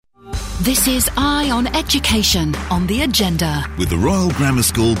This is Eye on Education on the agenda. With the Royal Grammar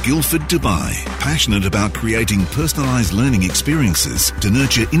School, Guildford, Dubai, passionate about creating personalised learning experiences to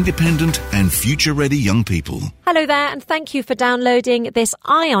nurture independent and future-ready young people. Hello there, and thank you for downloading this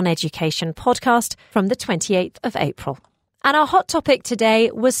Eye on Education podcast from the 28th of April. And our hot topic today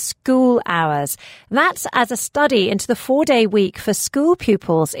was school hours. That's as a study into the 4-day week for school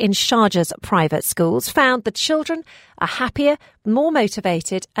pupils in Sharjah's private schools found that children are happier, more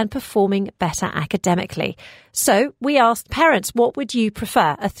motivated and performing better academically. So we asked parents, what would you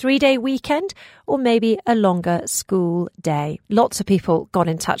prefer, a 3-day weekend or maybe a longer school day? Lots of people got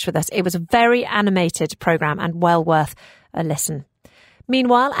in touch with us. It was a very animated programme and well worth a listen.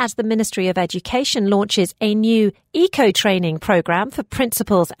 Meanwhile, as the Ministry of Education launches a new eco-training programme for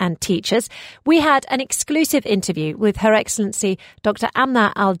principals and teachers, we had an exclusive interview with Her Excellency Dr.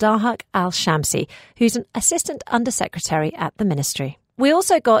 Amna Al-Dahak Al-Shamsi, who's an Assistant Undersecretary at the Ministry. We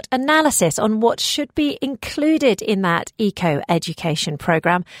also got analysis on what should be included in that eco-education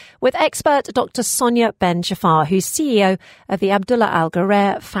programme with expert Dr. Sonia Ben Jafar, who's CEO of the Abdullah Al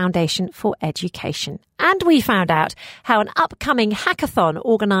Gharer Foundation for Education. And we found out how an upcoming hackathon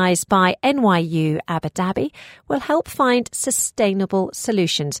organised by NYU Abu Dhabi will help find sustainable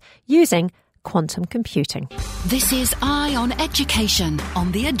solutions using quantum computing. This is Eye on Education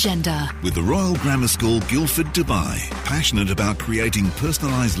on the agenda. With the Royal Grammar School, Guildford, Dubai, passionate about creating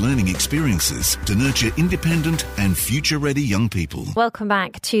personalised learning experiences to nurture independent and future-ready young people. Welcome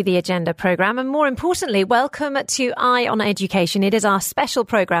back to the Agenda programme, and more importantly, welcome to Eye on Education. It is our special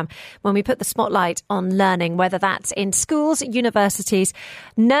programme when we put the spotlight on learning, whether that's in schools, universities,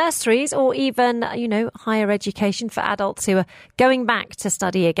 nurseries, or even, higher education for adults who are going back to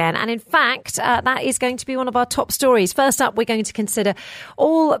study again. And in fact, that is going to be one of our top stories. First up, we're going to consider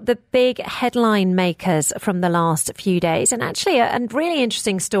all the big headline makers from the last few days. And actually, a really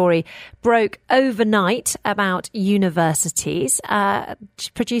interesting story broke overnight about universities.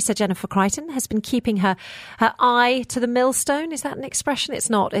 Producer Jennifer Crichton has been keeping her eye to the millstone. Is that an expression? It's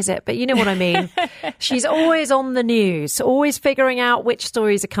not, is it? But you know what I mean. She's always on the news, always figuring out which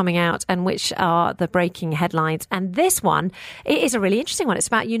stories are coming out and which are the breaking headlines. And this one, it is a really interesting one. It's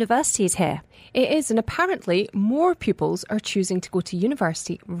about universities here. It is, and apparently more pupils are choosing to go to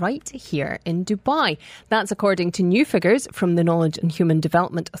university right here in Dubai. That's according to new figures from the Knowledge and Human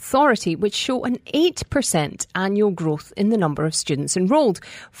Development Authority, which show an 8% annual growth in the number of students enrolled.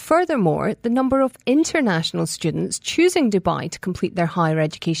 Furthermore, the number of international students choosing Dubai to complete their higher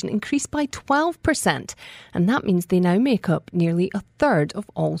education increased by 12%, and that means they now make up nearly a third of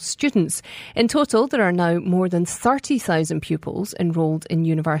all students. In total, there are now more than 30,000 pupils enrolled in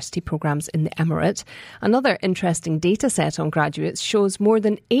university programmes in the Emirate. Another interesting data set on graduates shows more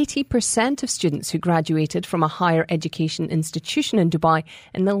than 80% of students who graduated from a higher education institution in Dubai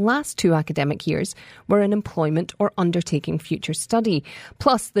in the last 2 academic years were in employment or undertaking future study.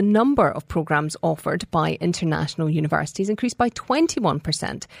 Plus, the number of programmes offered by international universities increased by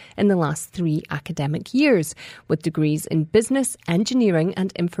 21% in the last 3 academic years, with degrees in business, engineering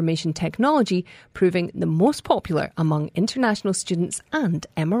and information technology proving the most popular among international students and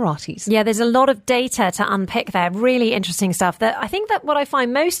Emiratis. Yeah, there's a lot of data to unpick there. Really interesting stuff. I think that what I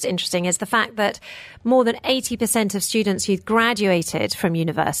find most interesting is the fact that more than 80% of students who graduated from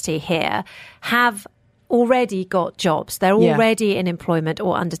university here have already got jobs. They're already in employment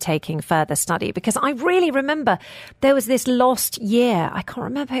or undertaking further study. Because I really remember there was this lost year. I can't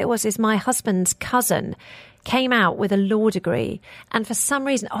remember who it was. It's my husband's cousin came out with a law degree. And for some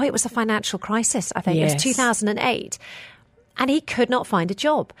reason, it was a financial crisis, I think. Yes. It was 2008. And he could not find a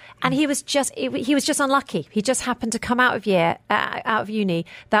job. And he was just unlucky. He just happened to come out of uni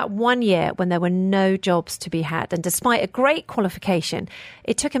that one year when there were no jobs to be had. And despite a great qualification,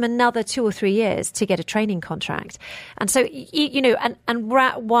 it took him another 2 or 3 years to get a training contract. And so,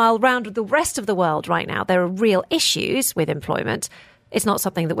 while around the rest of the world right now, there are real issues with employment, it's not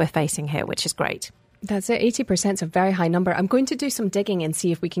something that we're facing here, which is great. That's it. 80% is a very high number. I'm going to do some digging and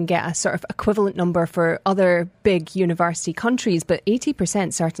see if we can get a sort of equivalent number for other big university countries. But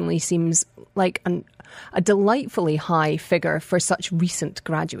 80% certainly seems like a delightfully high figure for such recent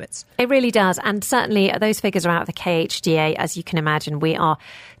graduates. It really does. And certainly those figures are out of the KHDA. As you can imagine, we are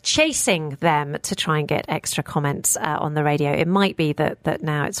chasing them to try and get extra comments on the radio. It might be that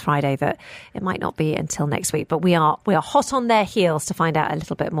now it's Friday, that it might not be until next week, but we are hot on their heels to find out a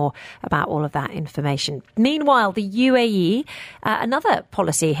little bit more about all of that information. Meanwhile, the UAE, another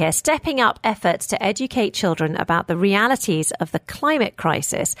policy here, stepping up efforts to educate children about the realities of the climate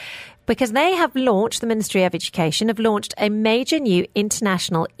crisis, because they have launched, the Ministry of Education have launched a major new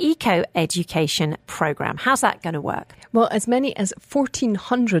international eco-education programme. How's that going to work? Well, as many as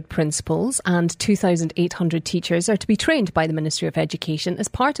 1,400 principals and 2,800 teachers are to be trained by the Ministry of Education as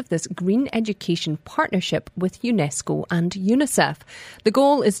part of this Green Education Partnership with UNESCO and UNICEF. The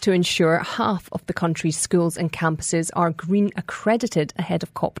goal is to ensure half of the country's schools and campuses are green accredited ahead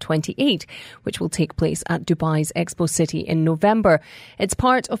of COP28, which will take place at Dubai's Expo City in November. It's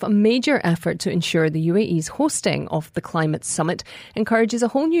part of a major effort to ensure the UAE's hosting of the Climate Summit encourages a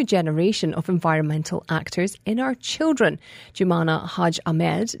whole new generation of environmental actors in our children. Jumana Haj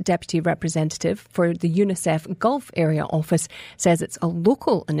Ahmed, Deputy Representative for the UNICEF Gulf Area Office, says it's a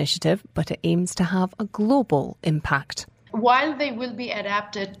local initiative, but it aims to have a global impact. While they will be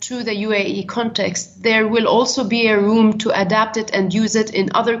adapted to the UAE context, there will also be a room to adapt it and use it in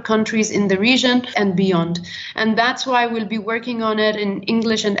other countries in the region and beyond. And that's why we'll be working on it in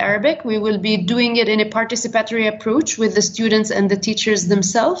English and Arabic. We will be doing it in a participatory approach with the students and the teachers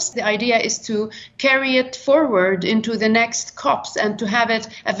themselves. The idea is to carry it forward into the next COPs and to have it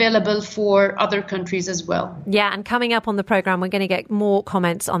available for other countries as well. Yeah, and coming up on the programme, we're going to get more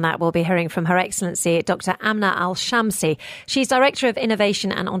comments on that. We'll be hearing from Her Excellency Dr. Amna Al-Shamsi. She's Director of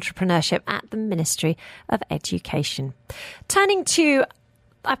Innovation and Entrepreneurship at the Ministry of Education. Turning to,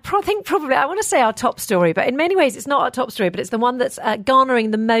 I want to say our top story, but in many ways it's not our top story, but it's the one that's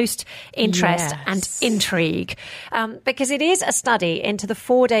garnering the most interest and intrigue, because it is a study into the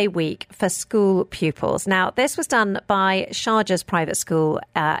 4-day week for school pupils. Now, this was done by Sharjah's private school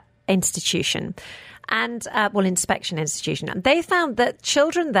institution. And, inspection institution. And they found that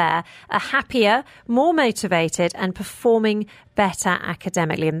children there are happier, more motivated and performing better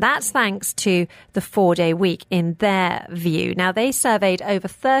academically. And that's thanks to the 4-day week in their view. Now, they surveyed over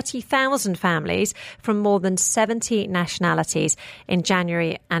 30,000 families from more than 70 nationalities in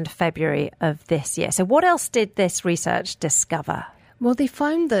January and February of this year. So what else did this research discover? Well, they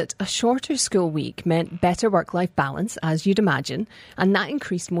found that a shorter school week meant better work-life balance, as you'd imagine, and that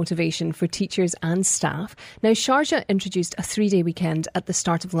increased motivation for teachers and staff. Now, Sharjah introduced a 3-day weekend at the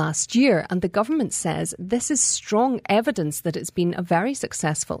start of last year, and the government says this is strong evidence that it's been a very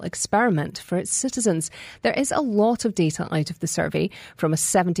successful experiment for its citizens. There is a lot of data out of the survey, from a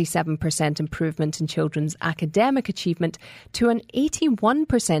 77% improvement in children's academic achievement to an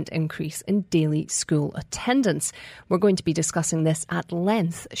 81% increase in daily school attendance. We're going to be discussing this at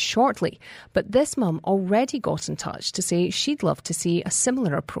length shortly, but this mum already got in touch to say she'd love to see a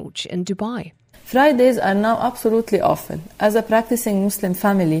similar approach in Dubai. Fridays are now absolutely awful. As a practicing Muslim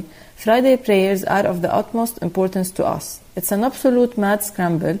family, Friday prayers are of the utmost importance to us. It's an absolute mad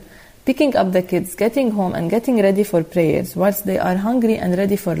scramble, picking up the kids, getting home and getting ready for prayers whilst they are hungry and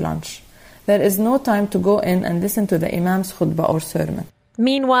ready for lunch. There is no time to go in and listen to the Imam's khutbah or sermon.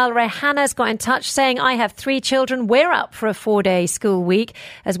 Meanwhile, Rehana's got in touch saying, I have 3 children. We're up for a 4-day school week,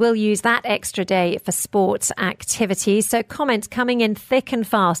 as we'll use that extra day for sports activities. So comments coming in thick and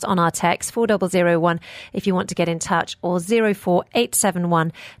fast on our text, 4001 if you want to get in touch, or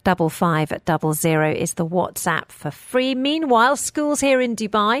 04871 5500 is the WhatsApp for free. Meanwhile, schools here in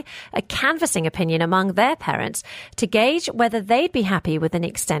Dubai are canvassing opinion among their parents to gauge whether they'd be happy with an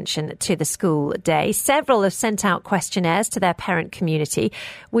extension to the school day. Several have sent out questionnaires to their parent community,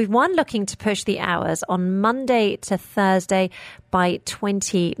 with one looking to push the hours on Monday to Thursday by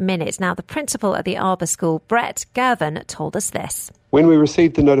 20 minutes. Now, the principal at the Arbor School, Brett Gervin, told us this. When we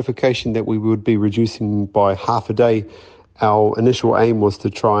received the notification that we would be reducing by half a day, our initial aim was to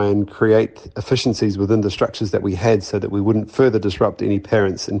try and create efficiencies within the structures that we had so that we wouldn't further disrupt any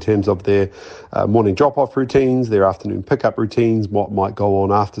parents in terms of their morning drop-off routines, their afternoon pick-up routines, what might go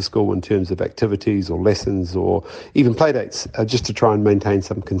on after school in terms of activities or lessons or even play dates, just to try and maintain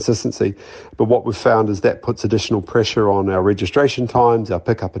some consistency. But what we've found is that puts additional pressure on our registration times, our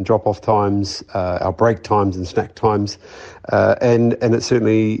pick-up and drop-off times, our break times and snack times, and it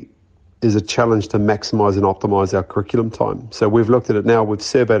certainly is a challenge to maximise and optimise our curriculum time. So we've looked at it now, we've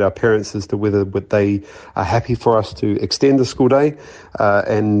surveyed our parents as to whether they are happy for us to extend the school day,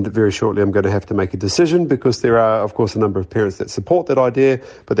 and very shortly I'm going to have to make a decision, because there are, of course, a number of parents that support that idea,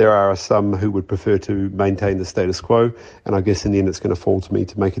 but there are some who would prefer to maintain the status quo, and I guess in the end it's going to fall to me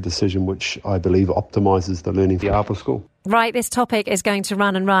to make a decision which I believe optimises the learning for the Arbor School. Right, this topic is going to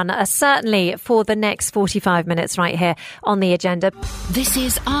run and run, certainly for the next 45 minutes right here on The Agenda. This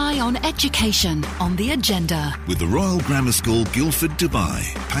is Eye on Education on The Agenda. With the Royal Grammar School, Guildford,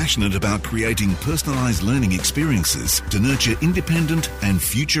 Dubai, passionate about creating personalised learning experiences to nurture independent and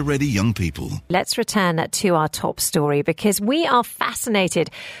future-ready young people. Let's return to our top story, because we are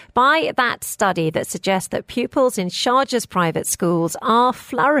fascinated by that study that suggests that pupils in Sharjah's private schools are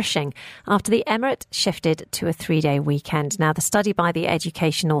flourishing after the Emirate shifted to a 3-day weekend. weekend. Now, the study by the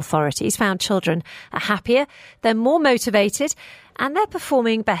education authorities found children are happier, they're more motivated, and they're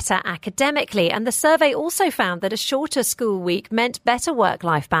performing better academically. And the survey also found that a shorter school week meant better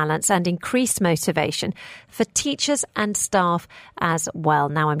work-life balance and increased motivation for teachers and staff as well.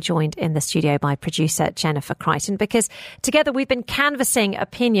 Now I'm joined in the studio by producer Jennifer Crichton, because together we've been canvassing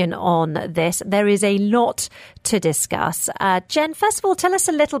opinion on this. There is a lot to discuss. Jen, first of all, tell us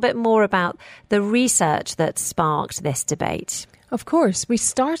a little bit more about the research that sparked this debate. Of course, we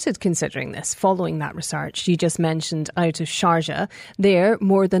started considering this following that research you just mentioned out of Sharjah. There,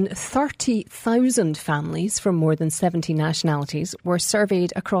 more than 30,000 families from more than 70 nationalities were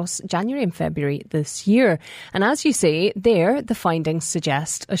surveyed across January and February this year. And as you say, there, the findings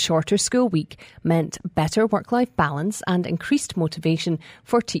suggest a shorter school week meant better work-life balance and increased motivation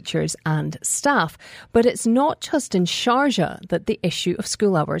for teachers and staff. But it's not just in Sharjah that the issue of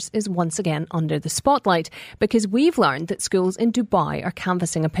school hours is once again under the spotlight, because we've learned that schools in Dubai are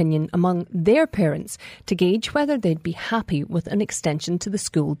canvassing opinion among their parents to gauge whether they'd be happy with an extension to the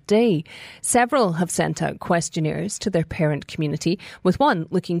school day. Several have sent out questionnaires to their parent community, with one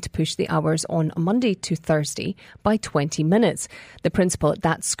looking to push the hours on Monday to Thursday by 20 minutes. The principal at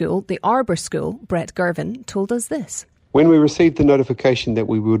that school, the Arbour School, Brett Girvin, told us this. When we received the notification that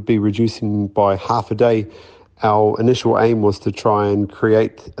we would be reducing by half a day, our initial aim was to try and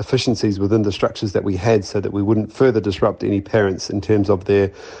create efficiencies within the structures that we had so that we wouldn't further disrupt any parents in terms of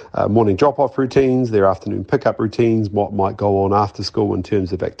their morning drop-off routines, their afternoon pick-up routines, what might go on after school in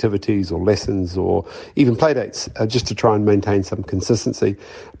terms of activities or lessons or even play dates, just to try and maintain some consistency.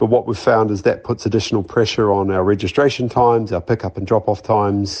 But what we've found is that puts additional pressure on our registration times, our pick-up and drop-off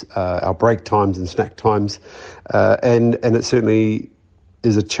times, our break times and snack times, and it certainly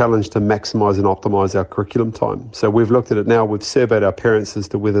is a challenge to maximise and optimise our curriculum time. So we've looked at it now, we've surveyed our parents as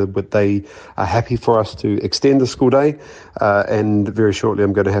to whether they are happy for us to extend the school day, and very shortly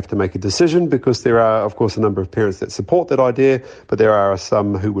I'm going to have to make a decision, because there are, of course, a number of parents that support that idea, but there are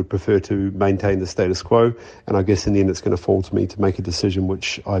some who would prefer to maintain the status quo, and I guess in the end it's going to fall to me to make a decision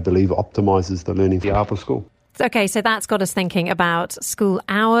which I believe optimises the learning for the Arbour School. Okay, so that's got us thinking about school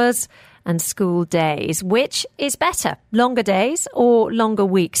hours and school days. Which is better, longer days or longer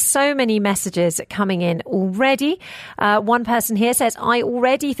weeks? So many messages coming in already. One person here says, I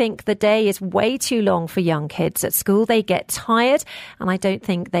already think the day is way too long for young kids at school. They get tired and I don't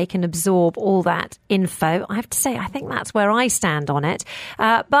think they can absorb all that info. I have to say, I think that's where I stand on it.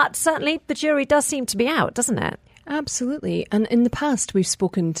 But certainly the jury does seem to be out, doesn't it? Absolutely. And in the past, we've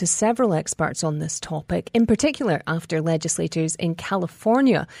spoken to several experts on this topic, in particular after legislators in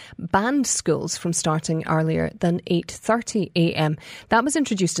California banned schools from starting earlier than 8:30 a.m. That was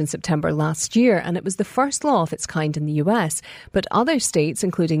introduced in September last year, and it was the first law of its kind in the US. But other states,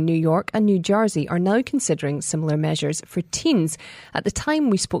 including New York and New Jersey, are now considering similar measures for teens. At the time,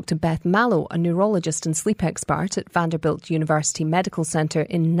 we spoke to Beth Mallow, a neurologist and sleep expert at Vanderbilt University Medical Center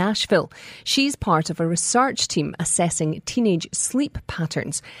in Nashville. She's part of a research team assessing teenage sleep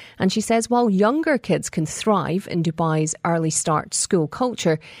patterns. And she says while younger kids can thrive in Dubai's early start school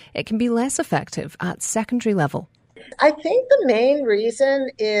culture, it can be less effective at secondary level. I think the main reason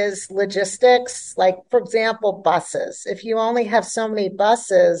is logistics, like, for example, buses. If you only have so many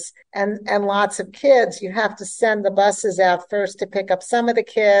buses and lots of kids, you have to send the buses out first to pick up some of the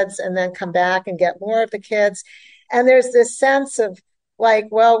kids and then come back and get more of the kids. And there's this sense of like,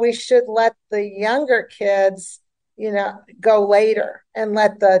 well, we should let the younger kids go later and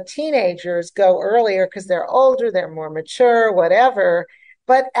let the teenagers go earlier because they're older, they're more mature, whatever.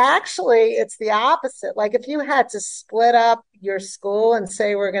 But actually, it's the opposite. Like if you had to split up your school and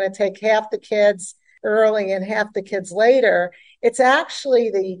say we're going to take half the kids early and half the kids later, it's actually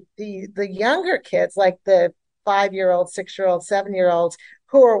the younger kids, like the 5-year-olds, 6-year-olds, 7-year-olds,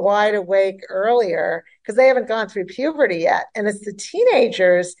 who are wide awake earlier because they haven't gone through puberty yet. And it's the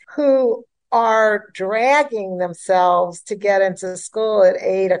teenagers who are dragging themselves to get into school at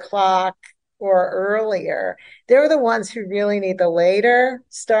 8 o'clock or earlier. They're the ones who really need the later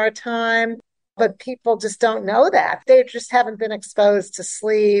start time, but people just don't know that. They just haven't been exposed to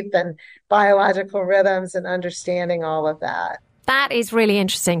sleep and biological rhythms and understanding all of that. That is really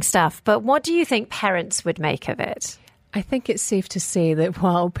interesting stuff. But what do you think parents would make of it? I think it's safe to say that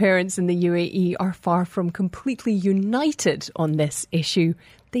while parents in the UAE are far from completely united on this issue,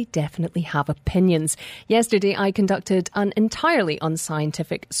 they definitely have opinions. Yesterday, I conducted an entirely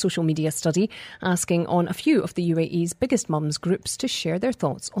unscientific social media study asking on a few of the UAE's biggest mums groups to share their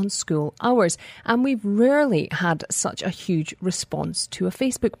thoughts on school hours. And we've rarely had such a huge response to a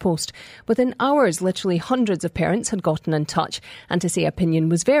Facebook post. Within hours, literally hundreds of parents had gotten in touch. And to say opinion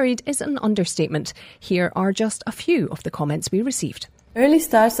was varied is an understatement. Here are just a few of the comments we received. Early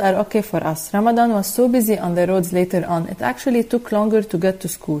starts are okay for us. Ramadan was so busy on the roads later on, it actually took longer to get to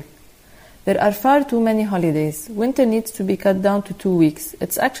school. There are far too many holidays. Winter needs to be cut down to 2 weeks.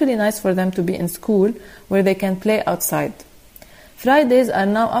 It's actually nice for them to be in school where they can play outside. Fridays are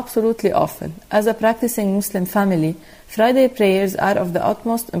now absolutely awful. As a practicing Muslim family, Friday prayers are of the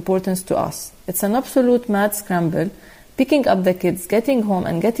utmost importance to us. It's an absolute mad scramble, picking up the kids, getting home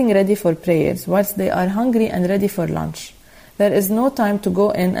and getting ready for prayers whilst they are hungry and ready for lunch. There is no time to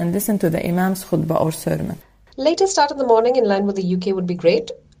go in and listen to the Imam's khutbah or sermon. Later start in the morning in line with the UK would be great.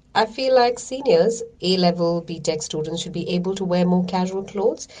 I feel like seniors, A-level, BTEC students should be able to wear more casual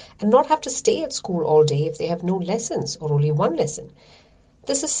clothes and not have to stay at school all day if they have no lessons or only one lesson.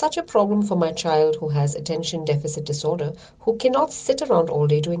 This is such a problem for my child who has attention deficit disorder, who cannot sit around all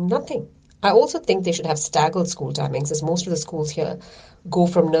day doing nothing. I also think they should have staggered school timings, as most of the schools here go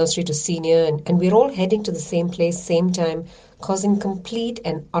from nursery to senior, and we're all heading to the same place, same time, causing complete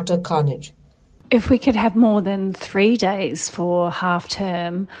and utter carnage. If we could have more than 3 days for half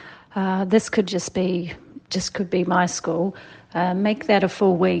term, this could could be my school. Make that a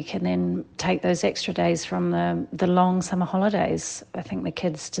full week and then take those extra days from the long summer holidays. I think the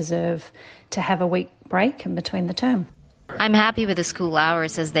kids deserve to have a week break in between the term. I'm happy with the school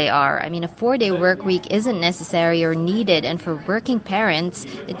hours as they are. I mean, a 4-day work week isn't necessary or needed, and for working parents,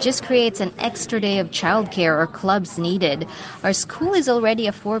 it just creates an extra day of childcare or clubs needed. Our school is already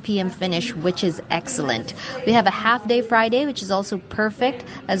a 4 p.m. finish, which is excellent. We have a half-day Friday, which is also perfect,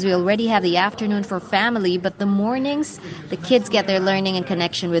 as we already have the afternoon for family, but the mornings, the kids get their learning and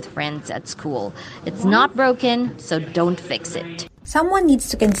connection with friends at school. It's not broken, so don't fix it. Someone needs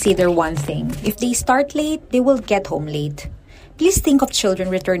to consider one thing. If they start late, they will get home late. Please think of children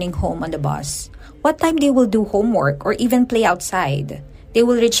returning home on the bus. What time they will do homework or even play outside. They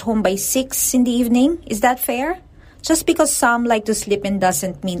will reach home by 6 in the evening. Is that fair? Just because some like to sleep in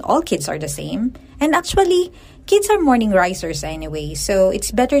doesn't mean all kids are the same. And actually, kids are morning risers anyway, so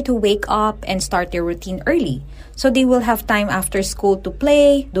it's better to wake up and start their routine early, so they will have time after school to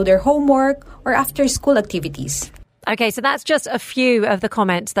play, do their homework, or after school activities. Okay, so that's just a few of the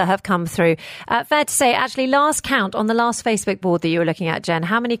comments that have come through. Fair to say, actually, last count on the last Facebook board that you were looking at, Jen,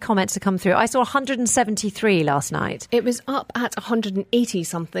 how many comments have come through? I saw 173 last night. It was up at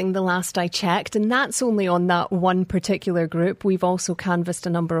 180-something the last I checked, and that's only on that one particular group. We've also canvassed a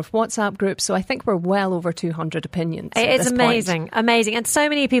number of WhatsApp groups, so I think we're well over 200 opinions. It is amazing, amazing. And so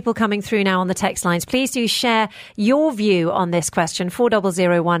many people coming through now on the text lines. Please do share your view on this question,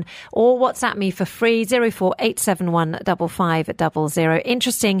 4001, or WhatsApp me for free, 04871 5500.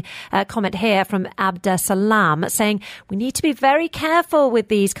 Interesting comment here from Abda Salam saying we need to be very careful with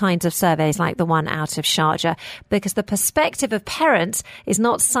these kinds of surveys like the one out of Sharjah, because the perspective of parents is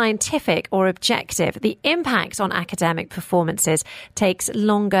not scientific or objective. The impact on academic performances takes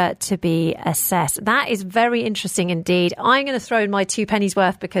longer to be assessed. That is very interesting indeed. I'm going to throw in my 2 pennies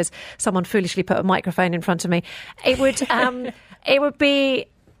worth because someone foolishly put a microphone in front of me. It would be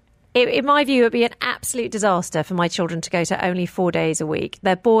in my view, it would be an absolute disaster for my children to go to only 4 days a week.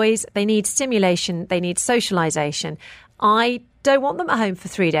 They're boys. They need stimulation. They need socialisation. I don't want them at home for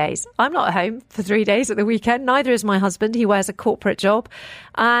 3 days. I'm not at home for 3 days at the weekend. Neither is my husband. He wears a corporate job.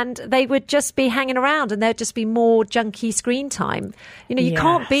 And they would just be hanging around and there'd just be more junky screen time. You know, you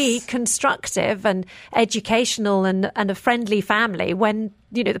can't be constructive and educational and a friendly family when,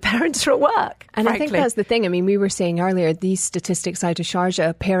 you know, the parents are at work. And frankly. I think that's the thing. I mean, we were saying earlier, these statistics out of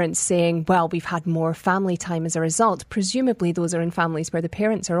Sharjah, parents saying, well, we've had more family time as a result. Presumably those are in families where the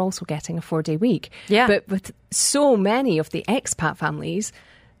parents are also getting a 4-day week. Yeah. But with so many of the expat families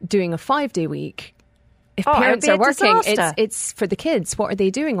doing a 5-day week, if parents are working, it's for the kids. What are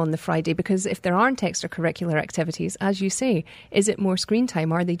they doing on the Friday? Because if there aren't extracurricular activities, as you say, is it more screen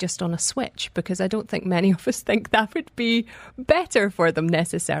time? Are they just on a switch? Because I don't think many of us think that would be better for them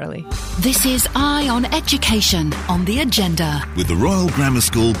necessarily. This is Eye on Education on the agenda. With the Royal Grammar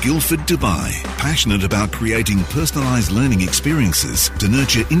School, Guildford, Dubai, passionate about creating personalised learning experiences to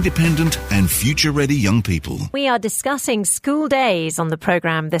nurture independent and future-ready young people. We are discussing school days on the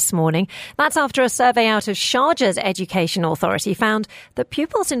programme this morning. That's after a survey out out of Sharjah's Education Authority found that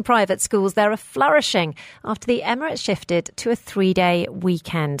pupils in private schools there are flourishing after the Emirates shifted to a 3-day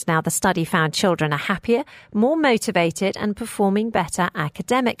weekend. Now, the study found children are happier, more motivated and performing better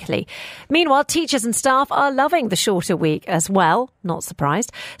academically. Meanwhile, teachers and staff are loving the shorter week as well, not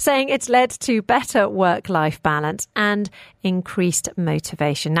surprised, saying it's led to better work-life balance and increased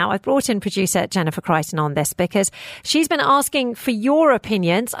motivation. Now, I've brought in producer Jennifer Crichton on this because she's been asking for your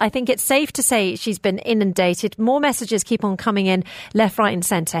opinions. I think it's safe to say she's been inundated. More messages keep on coming in left, right and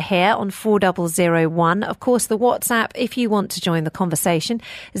centre here on 4001. Of course, the WhatsApp, if you want to join the conversation,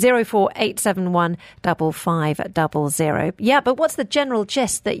 04871 5500. Yeah, but what's the general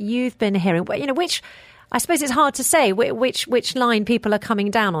gist that you've been hearing? You know, I suppose it's hard to say which line people are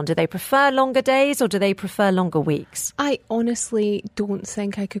coming down on. Do they prefer longer days or do they prefer longer weeks? I honestly don't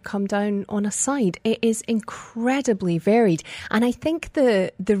think I could come down on a side. It is incredibly varied. And I think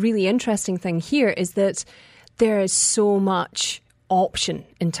the really interesting thing here is that there is so much option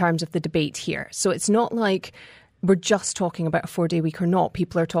in terms of the debate here. So it's not like we're just talking about a 4-day week or not.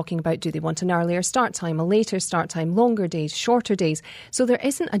 People are talking about, do they want an earlier start time, a later start time, longer days, shorter days? So there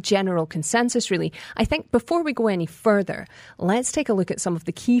isn't a general consensus, really. I think before we go any further, let's take a look at some of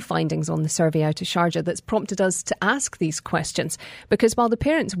the key findings on the survey out of Sharjah that's prompted us to ask these questions. Because while the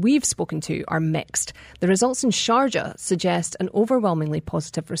parents we've spoken to are mixed, the results in Sharjah suggest an overwhelmingly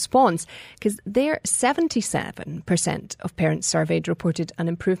positive response, because there 77% of parents surveyed reported an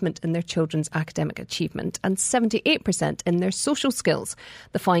improvement in their children's academic achievement and 78% in their social skills.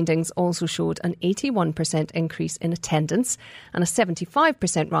 The findings also showed an 81% increase in attendance and a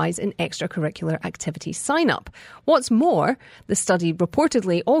 75% rise in extracurricular activity sign-up. What's more, the study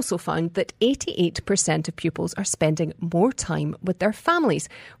reportedly also found that 88% of pupils are spending more time with their families,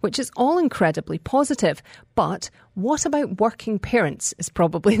 which is all incredibly positive. But what about working parents is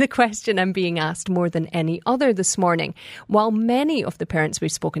probably the question I'm being asked more than any other this morning. While many of the parents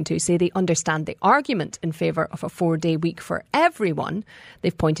we've spoken to say they understand the argument in favour of a 4-day week for everyone,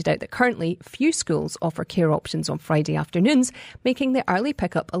 they've pointed out that currently few schools offer care options on Friday afternoons, making the early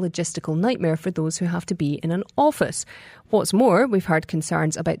pickup a logistical nightmare for those who have to be in an office. What's more, we've heard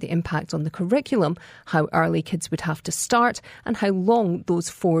concerns about the impact on the curriculum, how early kids would have to start and how long those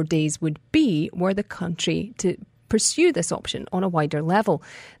 4 days would be were the country to pursue this option on a wider level.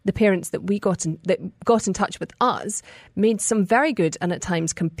 The parents that got in touch with us made some very good and at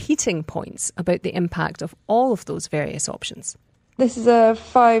times competing points about the impact of all of those various options. This is a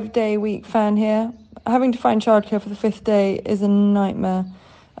 5-day week fan here. Having to find childcare for the 5th day is a nightmare.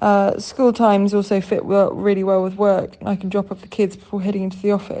 School times also fit really well with work. I can drop off the kids before heading into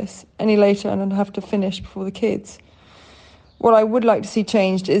the office. Any later and I'd have to finish before the kids. What I would like to see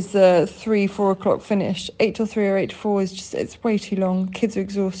changed is the 3-4 o'clock finish. 8 till 3 or 8 to 4 is just, it's way too long. Kids are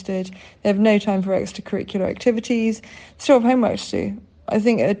exhausted. They have no time for extracurricular activities. Still have homework to do. I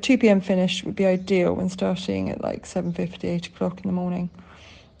think a 2 p.m. finish would be ideal when starting at like 7:50, 8 o'clock in the morning.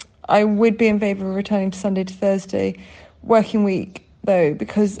 I would be in favour of returning to Sunday to Thursday working week, though,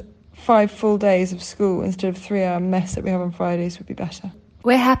 because 5 full days of school instead of 3-hour mess that we have on Fridays would be better.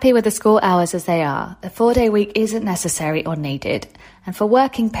 We're happy with the school hours as they are. A 4-day week isn't necessary or needed. And for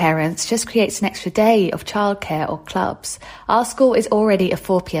working parents, just creates an extra day of childcare or clubs. Our school is already a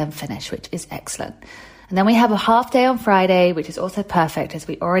 4 p.m. finish, which is excellent. And then we have a half day on Friday, which is also perfect as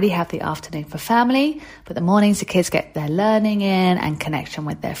we already have the afternoon for family, but the mornings the kids get their learning in and connection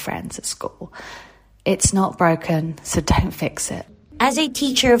with their friends at school. It's not broken, so don't fix it. As a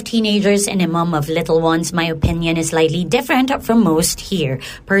teacher of teenagers and a mom of little ones, my opinion is slightly different from most here.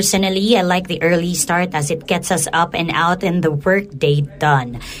 Personally, I like the early start as it gets us up and out and the work day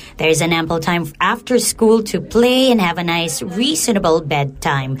done. There's an ample time after school to play and have a nice, reasonable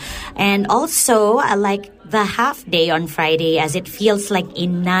bedtime. And also, I like the half day on Friday as it feels like a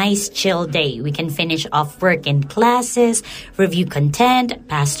nice chill day. We can finish off work in classes, review content,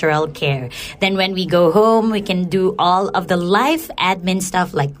 pastoral care. Then when we go home, we can do all of the life admin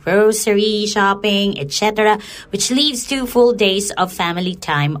stuff like grocery, shopping, etc., which leaves 2 full days of family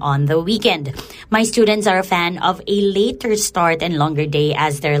time on the weekend. My students are a fan of a later start and longer day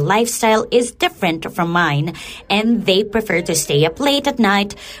as their lifestyle is different from mine and they prefer to stay up late at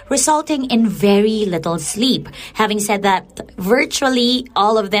night, resulting in very little sleep. Having said that, virtually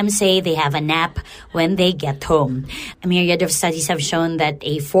all of them say they have a nap when they get home. A myriad of studies have shown that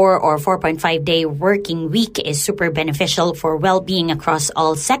a 4 or 4.5 day working week is super beneficial for well-being across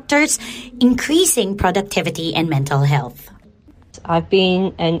all sectors, increasing productivity and mental health. I've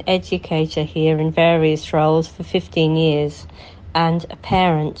been an educator here in various roles for 15 years and a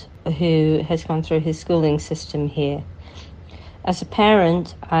parent who has gone through his schooling system here. As a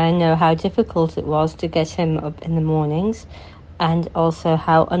parent, I know how difficult it was to get him up in the mornings, and also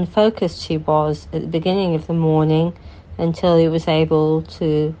how unfocused he was at the beginning of the morning until he was able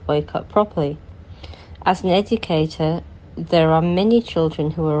to wake up properly. As an educator, there are many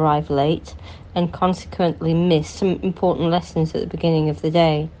children who arrive late and consequently miss some important lessons at the beginning of the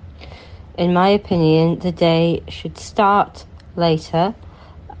day. In my opinion, the day should start later.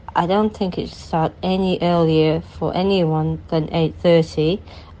 I don't think it should start any earlier for anyone than 8:30,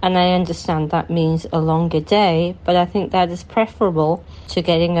 and I understand that means a longer day, but I think that is preferable to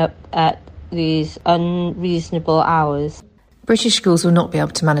getting up at these unreasonable hours. British schools will not be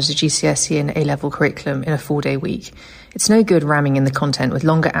able to manage the GCSE and A-level curriculum in a 4-day week. It's no good ramming in the content with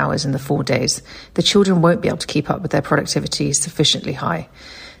longer hours in the 4 days. The children won't be able to keep up with their productivity sufficiently high.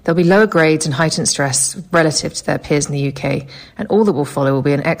 There'll be lower grades and heightened stress relative to their peers in the UK, and all that will follow will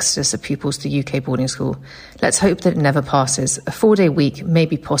be an exodus of pupils to UK boarding school. Let's hope that it never passes. A 4-day week may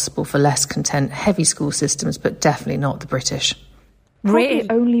be possible for less content-heavy school systems, but definitely not the British. Probably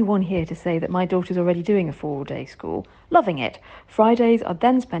the only one here to say that my daughter's already doing a 4-day school. Loving it. Fridays are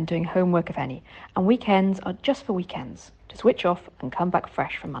then spent doing homework, if any, and weekends are just for weekends, to switch off and come back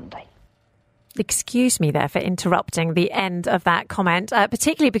fresh for Monday. Excuse me there for interrupting the end of that comment,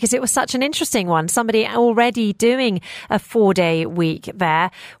 particularly because it was such an interesting one. Somebody already doing a 4-day week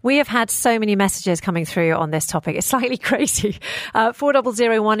there. We have had so many messages coming through on this topic. It's slightly crazy.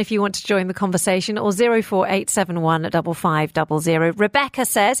 4001 if you want to join the conversation, or 04871 5500. Rebecca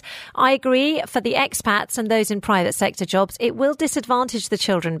says, I agree, for the expats and those in private sector jobs, it will disadvantage the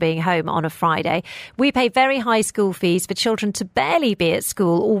children being home on a Friday. We pay very high school fees for children to barely be at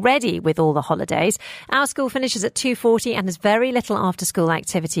school already with all the holidays. Our school finishes at 2:40 and has very little after-school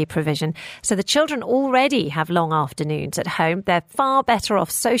activity provision. So the children already have long afternoons at home. They're far better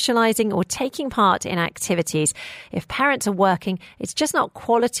off socialising or taking part in activities. If parents are working, it's just not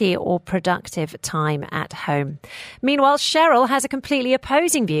quality or productive time at home. Meanwhile, Cheryl has a completely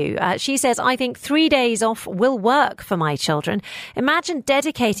opposing view. She says, I think 3 days off will work for my children. Imagine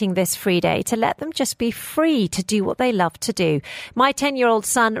dedicating this free day to let them just be free to do what they love to do. My 10-year-old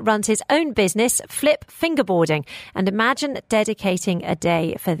son runs his own business, Flip Fingerboarding, and imagine dedicating a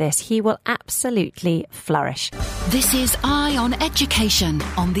day for this. He will absolutely flourish. This is Eye on Education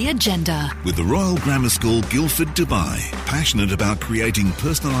on the agenda. With the Royal Grammar School Guildford, Dubai, passionate about creating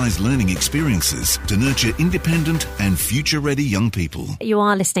personalised learning experiences to nurture independent and future-ready young people. You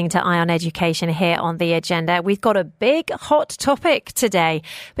are listening to Eye on Education here on the agenda. We've got a big hot topic today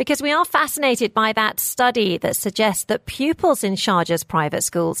because we are fascinated by that study that suggests that pupils in Sharjah's private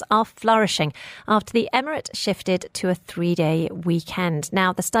schools are flourishing after the Emirate shifted to a 3-day weekend.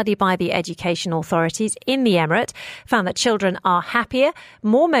 Now, the study by the education authorities in the Emirate found that children are happier,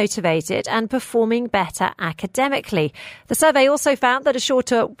 more motivated and performing better academically. The survey also found that a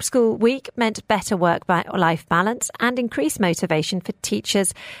shorter school week meant better work-life balance and increased motivation for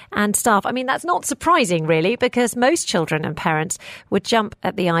teachers and staff. I mean, that's not surprising, really, because most children and parents would jump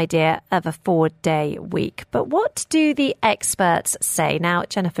at the idea of a 4-day week. But what do the experts say? Now,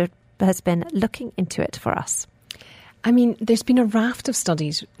 Jennifer has been looking into it for us. I mean, there's been a raft of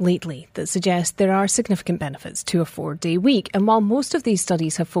studies lately that suggest there are significant benefits to a 4-day week. And while most of these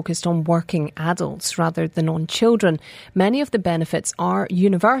studies have focused on working adults rather than on children, many of the benefits are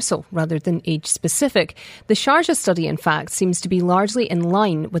universal rather than age-specific. The Sharjah study, in fact, seems to be largely in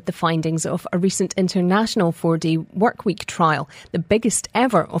line with the findings of a recent international 4-day workweek trial, the biggest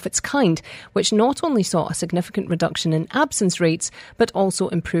ever of its kind, which not only saw a significant reduction in absence rates, but also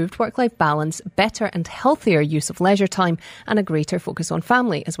improved work-life balance, better and healthier use of leisure time and a greater focus on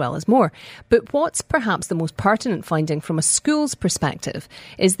family, as well as more. But what's perhaps the most pertinent finding from a school's perspective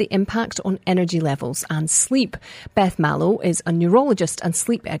is the impact on energy levels and sleep. Beth Mallow is a neurologist and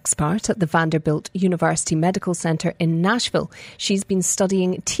sleep expert at the Vanderbilt University Medical Center in Nashville. She's been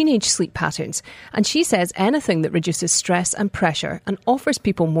studying teenage sleep patterns, and she says anything that reduces stress and pressure and offers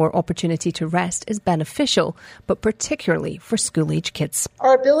people more opportunity to rest is beneficial, but particularly for school-age kids.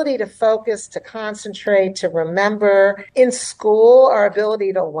 Our ability to focus, to concentrate, to remember. In school, our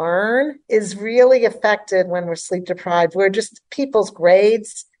ability to learn is really affected when we're sleep deprived. We're just, people's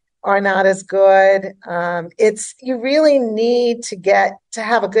grades are not as good. You really need to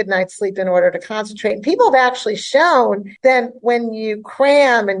have a good night's sleep in order to concentrate. And people have actually shown that when you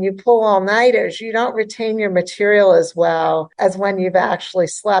cram and you pull all-nighters, you don't retain your material as well as when you've actually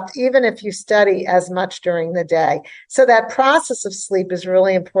slept, even if you study as much during the day. So that process of sleep is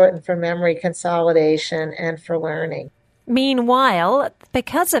really important for memory consolidation and for learning. Meanwhile,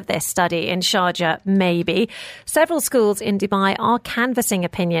 because of this study in Sharjah, maybe, several schools in Dubai are canvassing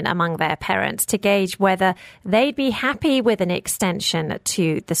opinion among their parents to gauge whether they'd be happy with an extension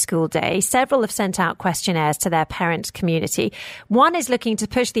to the school day. Several have sent out questionnaires to their parent community. One is looking to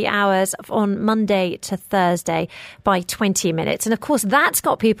push the hours on Monday to Thursday by 20 minutes. And of course, that's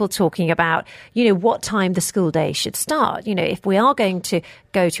got people talking about, what time the school day should start. If we are going to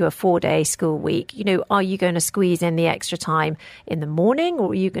go to a 4-day school week, are you going to squeeze in the extra time in the morning,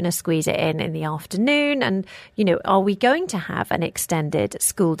 or are you going to squeeze it in the afternoon? And, are we going to have an extended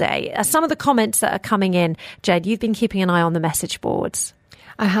school day? Some of the comments that are coming in, Jed, you've been keeping an eye on the message boards.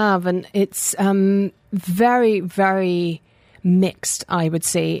 I have, and it's very, very mixed, I would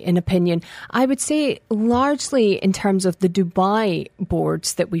say, in opinion. I would say largely in terms of the Dubai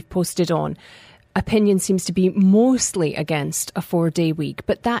boards that we've posted on, opinion seems to be mostly against a 4-day week,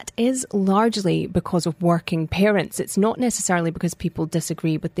 but that is largely because of working parents. It's not necessarily because people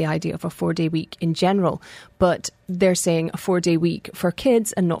disagree with the idea of a 4-day week in general, but they're saying a 4-day week for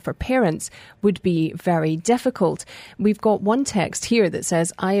kids and not for parents would be very difficult. We've got one text here that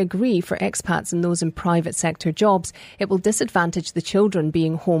says, I agree, for expats and those in private sector jobs, it will disadvantage the children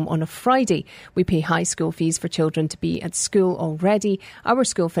being home on a Friday. We pay high school fees for children to be at school already. Our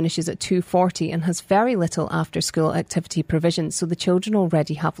school finishes at 2:40 and has very little after-school activity provision, so the children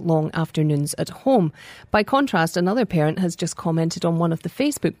already have long afternoons at home. By contrast, another parent has just commented on one of the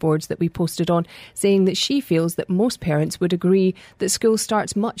Facebook boards that we posted on, saying that she feels that most parents would agree that school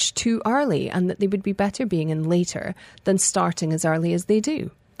starts much too early and that they would be better being in later than starting as early as they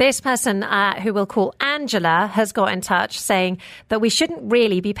do. This person, who we'll call Angela, has got in touch saying that we shouldn't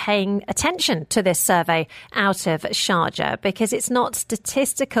really be paying attention to this survey out of Sharjah because it's not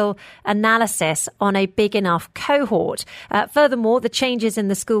statistical analysis on a big enough cohort. Furthermore, the changes in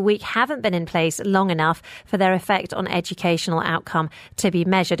the school week haven't been in place long enough for their effect on educational outcome to be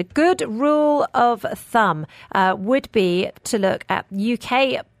measured. A good rule of thumb would be to look at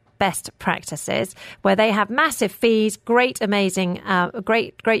UK best practices, where they have massive fees, great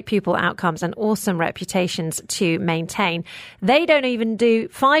pupil outcomes and awesome reputations to maintain. They don't even do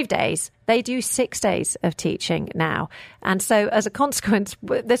 5 days. They do 6 days of teaching now. And so as a consequence,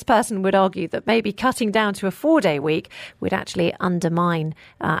 this person would argue that maybe cutting down to a 4-day week would actually undermine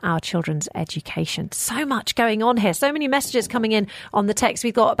our children's education. So much going on here. So many messages coming in on the text.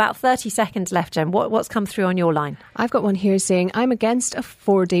 We've got about 30 seconds left, Jen. What's come through on your line? I've got one here saying, I'm against a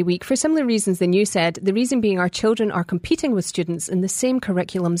 4-day week for similar reasons than you said. The reason being our children are competing with students in the same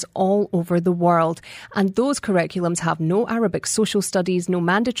curriculums all over the world. And those curriculums have no Arabic, social studies, no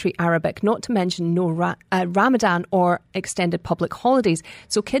mandatory Arabic, not to mention no Ramadan or extended public holidays.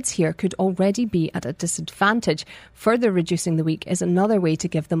 So kids here could already be at a disadvantage. Further reducing the week is another way to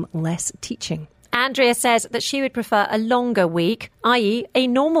give them less teaching. Andrea says that she would prefer a longer week, i.e. a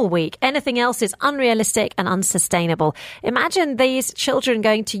normal week. Anything else is unrealistic and unsustainable. Imagine these children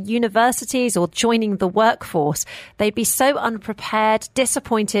going to universities or joining the workforce. They'd be so unprepared,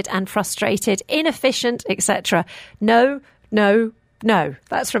 disappointed and frustrated, inefficient, etc. No.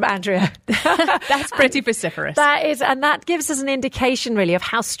 That's from Andrea. That's pretty vociferous. That is, and that gives us an indication really of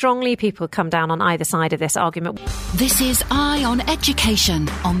how strongly people come down on either side of this argument. This is Eye on Education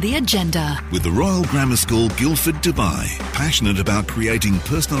on the agenda. With the Royal Grammar School Guildford, Dubai, passionate about creating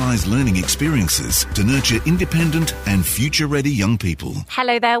personalised learning experiences to nurture independent and future-ready young people.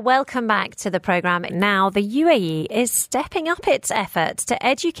 Hello there, welcome back to the programme. Now, the UAE is stepping up its efforts to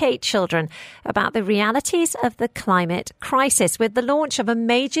educate children about the realities of the climate crisis with the launch of a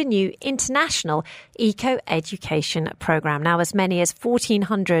major new international eco-education programme. Now, as many as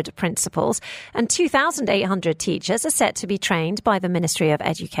 1,400 principals and 2,800 teachers are set to be trained by the Ministry of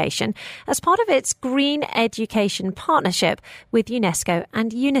Education as part of its Green Education Partnership with UNESCO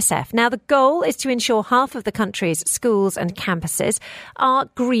and UNICEF. Now, the goal is to ensure half of the country's schools and campuses are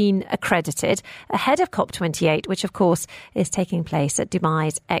green accredited ahead of COP28, which, of course, is taking place at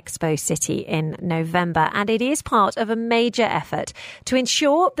Dubai's Expo City in November. And it is part of a major effort to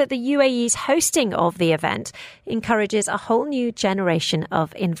ensure that the UAE's hosting of the event encourages a whole new generation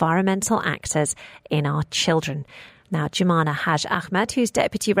of environmental actors in our children. Now, Jumana Haj Ahmed, who's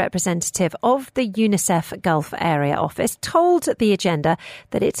Deputy Representative of the UNICEF Gulf Area Office, told The Agenda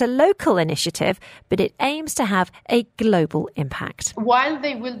that it's a local initiative, but it aims to have a global impact. While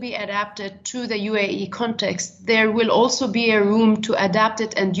they will be adapted to the UAE context, there will also be a room to adapt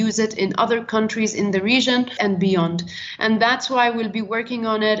it and use it in other countries in the region and beyond. And that's why we'll be working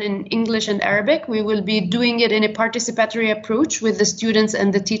on it in English and Arabic. We will be doing it in a participatory approach with the students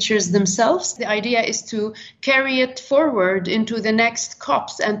and the teachers themselves. The idea is to carry it forward into the next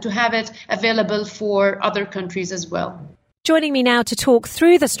COPs and to have it available for other countries as well. Joining me now to talk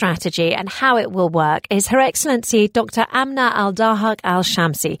through the strategy and how it will work is Her Excellency Dr. Amna Al-Dahaq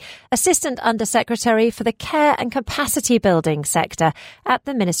Al-Shamsi, Assistant Undersecretary for the Care and Capacity Building Sector at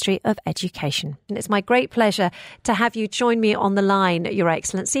the Ministry of Education. And it's my great pleasure to have you join me on the line, Your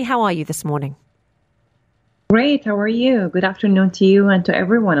Excellency. How are you this morning? Great. How are you? Good afternoon to you and to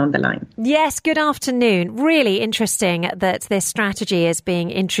everyone on the line. Yes, good afternoon. Really interesting that this strategy is being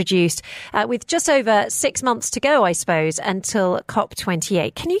introduced with just over 6 months to go, I suppose, until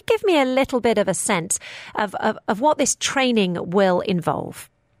COP28. Can you give me a little bit of a sense of what this training will involve?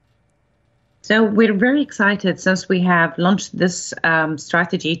 So we're very excited since we have launched this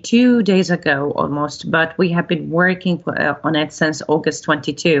strategy 2 days ago almost, but we have been working on it since August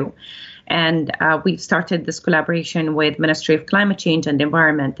 22. And we've started this collaboration with Ministry of Climate Change and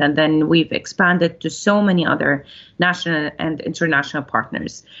Environment, and then we've expanded to so many other national and international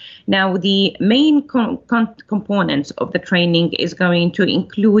partners. Now, the main components of the training is going to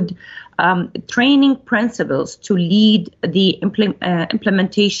include training principles to lead the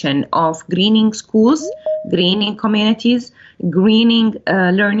implementation of greening schools, greening communities, greening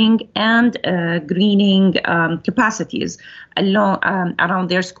learning, and greening capacities around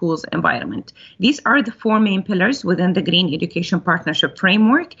their school's environment. These are the 4 main pillars within the Green Education Partnership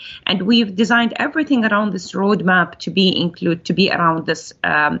Framework, and we've designed everything around this roadmap to be around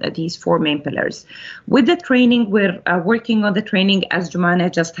these 4 main pillars. With the training, we're working on the training, as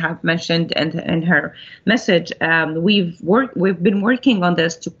Jumana just have mentioned in her message. We've been working on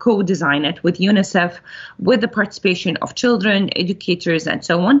this to co-design it with UNICEF, with the participation of children, educators, and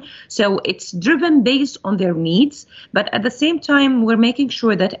so on. So it's driven based on their needs, but at the same time, we're making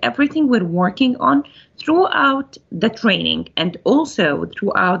sure that everything we're working on throughout the training and also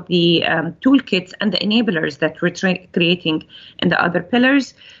throughout the toolkits and the enablers that we're creating in the other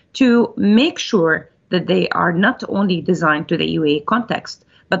pillars to make sure that they are not only designed to the UAE context,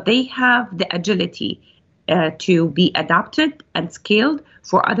 but they have the agility to be adapted and scaled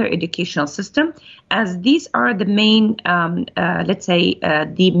for other educational systems, as these are the main,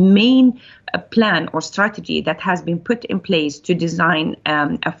 the main plan or strategy that has been put in place to design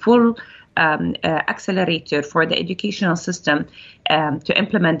a full accelerator for the educational system to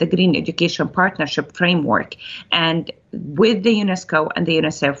implement the Green Education Partnership Framework. And with the UNESCO and the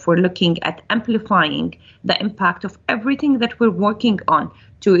UNICEF, we're looking at amplifying the impact of everything that we're working on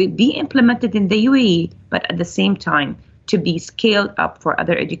to be implemented in the UAE, but at the same time to be scaled up for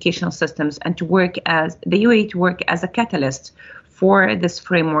other educational systems and to work as the UAE to work as a catalyst for this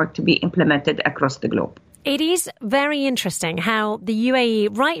framework to be implemented across the globe. It is very interesting how the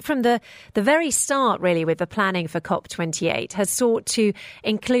UAE, right from the very start, really, with the planning for COP28, has sought to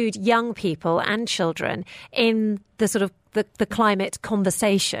include young people and children in the sort of the climate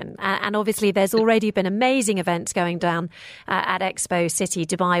conversation. And obviously there's already been amazing events going down at Expo City,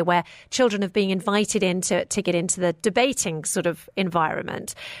 Dubai, where children have been invited in to get into the debating sort of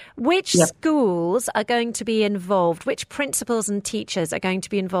environment. Which schools are going to be involved? Which principals and teachers are going to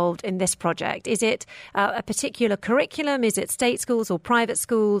be involved in this project? Is it a particular curriculum? Is it state schools or private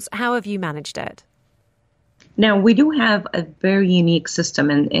schools? How have you managed it? Now, we do have a very unique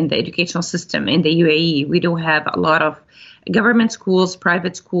system in the educational system in the UAE. We do have a lot of government schools,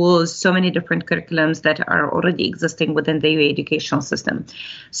 private schools, so many different curriculums that are already existing within the UAE educational system.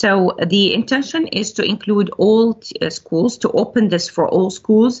 So the intention is to include all schools, to open this for all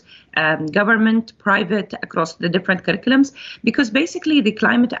schools, government, private, across the different curriculums, because basically the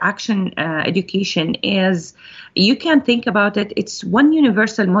climate action education is, you can think about it, it's one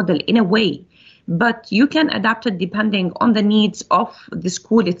universal model in a way, but you can adapt it depending on the needs of the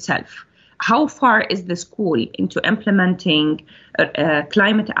school itself. How far is the school into implementing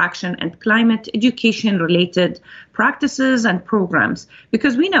climate action and climate education related practices and programs?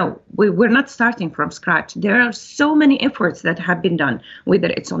 Because we know we're not starting from scratch. There are so many efforts that have been done, whether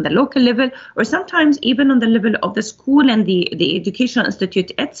it's on the local level or sometimes even on the level of the school and the educational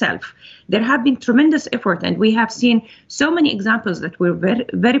institute itself. There have been tremendous effort, and we have seen so many examples that we're very,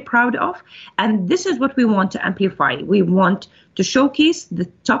 very proud of. And this is what we want to amplify. We want to showcase the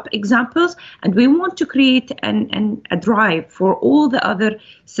top examples, and we want to create a drive for all the other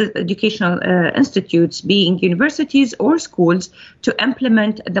educational institutes, being universities or schools, to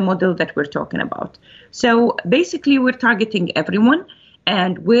implement the model that we're talking about. So basically, we're targeting everyone,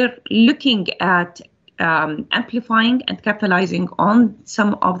 and we're looking at amplifying and capitalizing on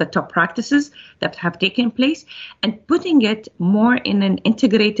some of the top practices that have taken place and putting it more in an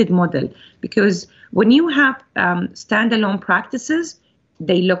integrated model. Because when you have standalone practices,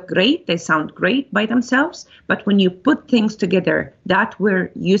 They look great, they sound great by themselves, but when you put things together, that's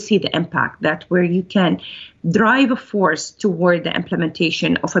where you see the impact. That's where you can drive a force toward the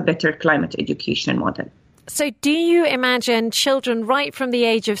implementation of a better climate education model. So do you imagine children right from the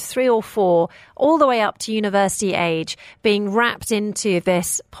age of 3 or 4 all the way up to university age being wrapped into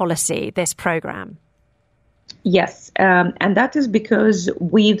this policy, this programme? Yes, and that is because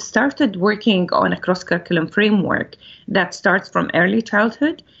we've started working on a cross-curriculum framework that starts from early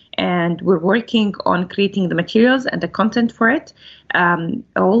childhood, and we're working on creating the materials and the content for it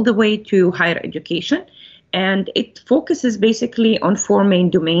all the way to higher education. And it focuses basically on 4 main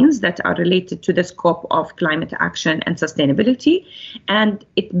domains that are related to the scope of climate action and sustainability. And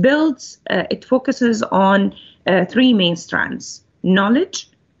it focuses on 3 main strands: knowledge,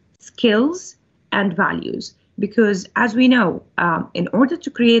 skills, and values. Because as we know, in order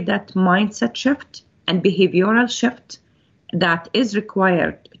to create that mindset shift and behavioral shift that is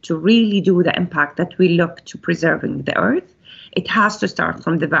required to really do the impact that we look to preserving the earth, it has to start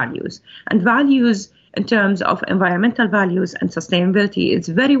from the values. And values in terms of environmental values and sustainability is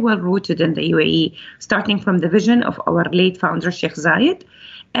very well rooted in the UAE, starting from the vision of our late founder, Sheikh Zayed,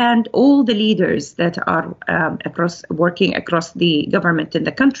 and all the leaders that are working across the government in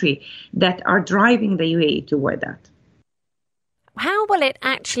the country that are driving the UAE toward that. How will it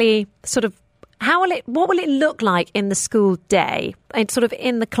actually what will it look like in the school day and sort of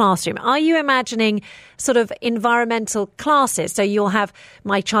in the classroom? Are you imagining sort of environmental classes? So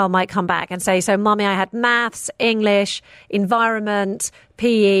my child might come back and say, so mummy, I had maths, English, environment,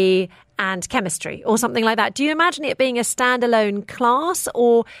 PE, and chemistry or something like that. Do you imagine it being a standalone class,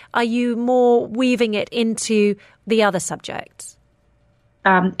 or are you more weaving it into the other subjects?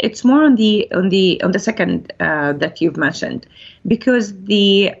 It's more on the second that you've mentioned, because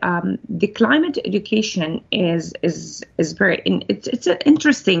the climate education is very it's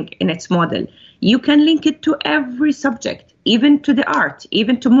interesting in its model. You can link it to every subject, even to the art,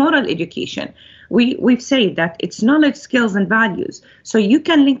 even to moral education. We've said that it's knowledge, skills, and values. So you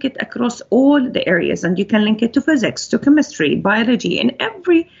can link it across all the areas, and you can link it to physics, to chemistry, biology, in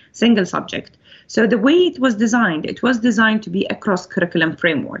every single subject. So the way it was designed to be a cross-curriculum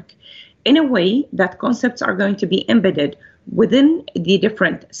framework in a way that concepts are going to be embedded within the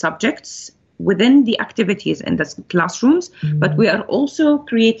different subjects, within the activities in the classrooms, but we are also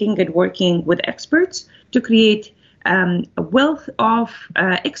creating and working with experts to create a wealth of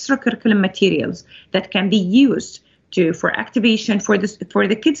extracurricular materials that can be used for activation for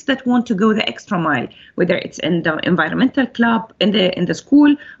the kids that want to go the extra mile, whether it's in the environmental club in the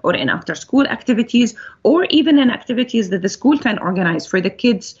school, or in after school activities, or even in activities that the school can organize for the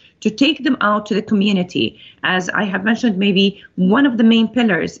kids to take them out to the community. As I have mentioned, maybe one of the main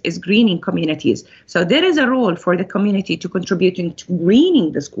pillars is greening communities. So there is a role for the community to contributing to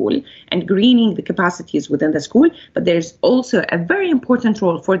greening the school and greening the capacities within the school. But there's also a very important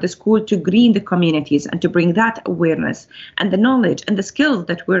role for the school to green the communities and to bring that awareness and the knowledge and the skills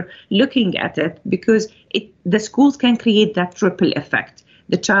that we're looking at it, because the schools can create that triple effect.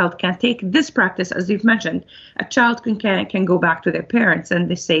 The child can take this practice, as you've mentioned. A child can go back to their parents and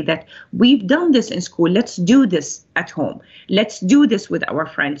they say that we've done this in school. Let's do this at home. Let's do this with our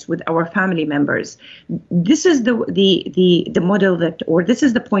friends, with our family members. This is the model this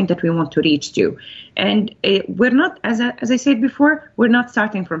is the point that we want to reach to. And we're not, as I said before, we're not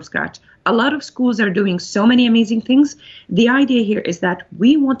starting from scratch. A lot of schools are doing so many amazing things. The idea here is that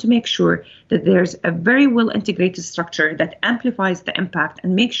we want to make sure that there's a very well integrated structure that amplifies the impact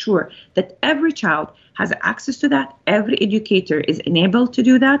and make sure that every child has access to that, every educator is enabled to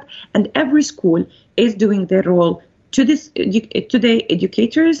do that, and every school is doing their role to the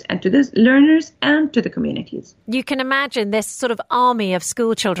educators and to the learners and to the communities. You can imagine this sort of army of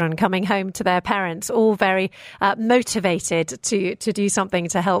school children coming home to their parents, all very motivated to do something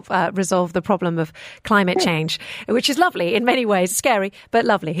to help resolve the problem of climate change, which is lovely in many ways, scary, but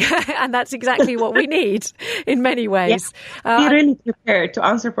lovely. And that's exactly what we need in many ways. Yeah. Be really prepared to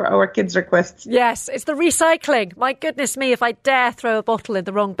answer for our kids' requests. Yes, it's the recycling. My goodness me, if I dare throw a bottle in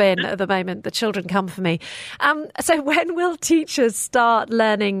the wrong bin at the moment, the children come for me. So when will teachers start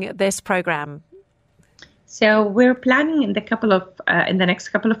learning this programme? So we're planning in the next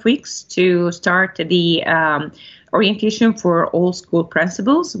couple of weeks to start the orientation for all school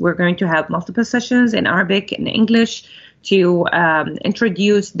principals. We're going to have multiple sessions in Arabic and English to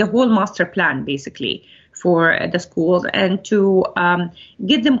introduce the whole master plan, basically, for the schools, and to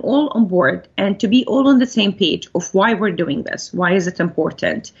get them all on board and to be all on the same page of why we're doing this. Why is it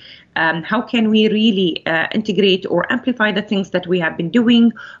important? How can we really integrate or amplify the things that we have been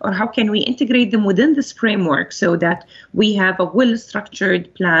doing, or how can we integrate them within this framework so that we have a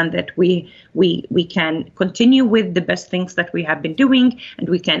well-structured plan that we can continue with the best things that we have been doing, and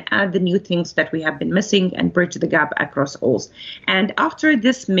we can add the new things that we have been missing and bridge the gap across all. And after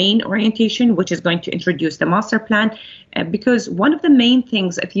this main orientation, which is going to introduce the master plan, because one of the main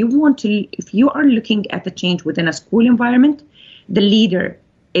things, if you are looking at the change within a school environment, the leader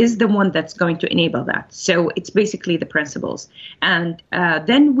is the one that's going to enable that. So it's basically the principals. And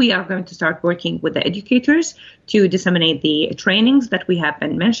then we are going to start working with the educators to disseminate the trainings that we have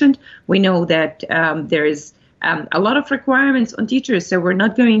been mentioned. We know that there is a lot of requirements on teachers, so we're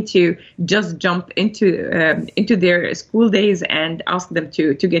not going to just jump into their school days and ask them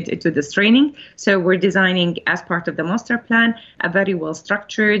to get into this training. So we're designing, as part of the master plan, a very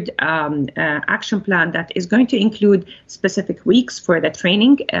well-structured action plan that is going to include specific weeks for the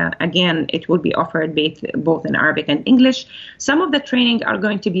training. Again, it will be offered both in Arabic and English. Some of the training are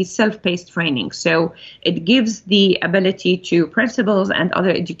going to be self-paced training, so it gives the ability to principals and other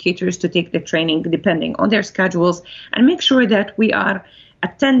educators to take the training depending on their schedule, and make sure that we are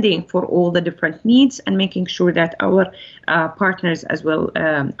attending for all the different needs and making sure that our partners as well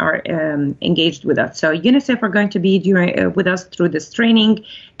are engaged with us. So UNICEF are going to be with us through this training,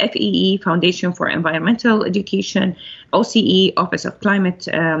 FEE, Foundation for Environmental Education, OCE, Office of Climate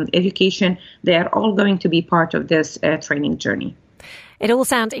Education. They are all going to be part of this training journey. It all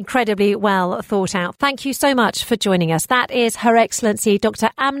sounds incredibly well thought out. Thank you so much for joining us. That is Her Excellency Dr.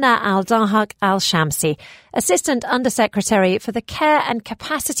 Amna Al-Dahak Al-Shamsi, Assistant Undersecretary for the Care and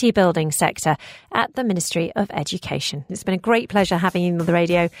Capacity Building Sector at the Ministry of Education. It's been a great pleasure having you on the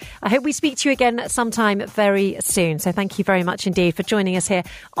radio. I hope we speak to you again sometime very soon. So thank you very much indeed for joining us here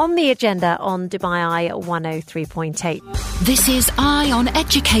on The Agenda on Dubai Eye 103.8. This is Eye on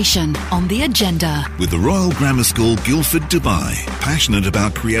Education on The Agenda. With the Royal Grammar School, Guildford, Dubai. Passionate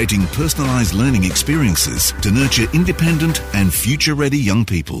about creating personalised learning experiences to nurture independent and future-ready young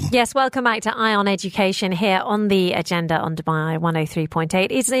people. Yes, welcome back to Eye on Education here on The Agenda on Dubai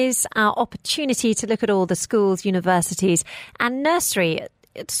 103.8. It is our opportunity to look at all the schools, universities and nursery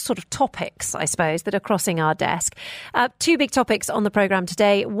sort of topics, I suppose, that are crossing our desk. Two big topics on the programme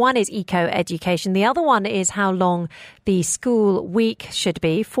today. One is eco-education. The other one is how long the school week should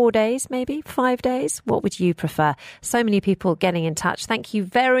be. 4 days, maybe 5 days. What would you prefer? So many people getting in touch. Thank you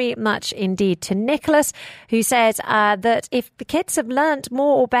very much indeed to Nicholas, who said that if the kids have learnt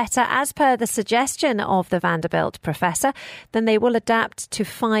more or better, as per the suggestion of the Vanderbilt professor, then they will adapt to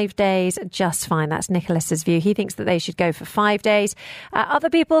 5 days just fine. That's Nicholas's view. He thinks that they should go for 5 days. Other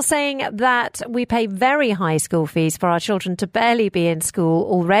people saying that we pay very high school fees for our children to barely be in school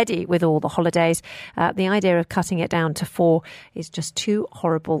already with all the holidays. The idea of cutting it down to 4 is just too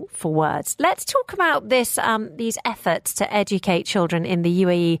horrible for words. Let's talk about this, these efforts to educate children in the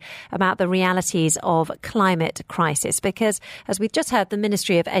UAE about the realities of climate crisis, because as we've just heard, the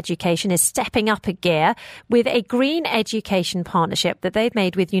Ministry of Education is stepping up a gear with a green education partnership that they've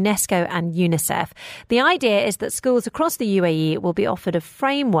made with UNESCO and UNICEF. The idea is that schools across the UAE will be offered a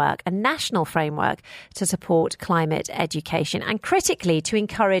framework, a national framework to support climate education and critically to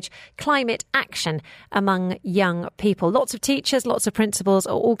encourage climate action among young people. Lots of teachers, lots of principals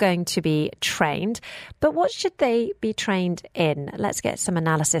are all going to be trained. But what should they be trained in? Let's get some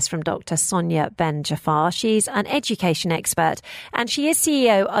analysis from Dr. Sonia Ben Jafar. She's an education expert and she is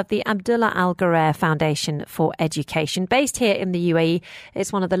CEO of the Abdullah Al Ghurair Foundation for Education. Based here in the UAE,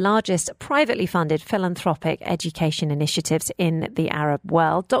 it's one of the largest privately funded philanthropic education initiatives in the Arab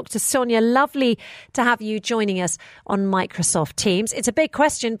world. Dr. Sonia, lovely to have you joining us on Microsoft Teams. It's a big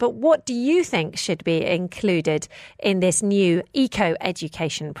question, but what do you think should be included in this new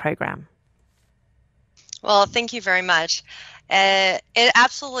eco-education program? Well, thank you very much. It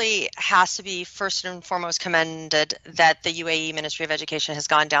absolutely has to be first and foremost commended that the UAE Ministry of Education has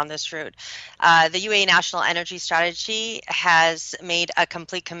gone down this route. The UAE National Energy Strategy has made a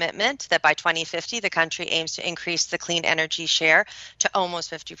complete commitment that by 2050, the country aims to increase the clean energy share to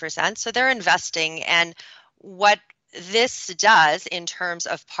almost 50%. So they're investing, and what this does in terms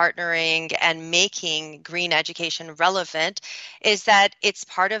of partnering and making green education relevant is that it's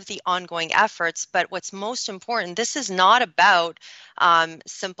part of the ongoing efforts. But what's most important, this is not about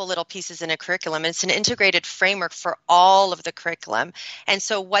simple little pieces in a curriculum. It's an integrated framework for all of the curriculum. And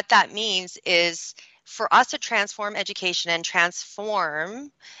so what that means is for us to transform education and transform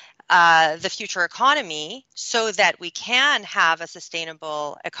the future economy so that we can have a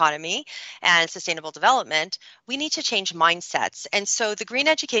sustainable economy and sustainable development, we need to change mindsets. And so the Green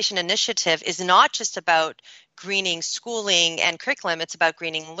Education Initiative is not just about greening schooling and curriculum. It's about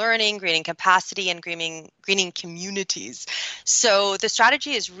greening learning, greening capacity, and greening communities. So the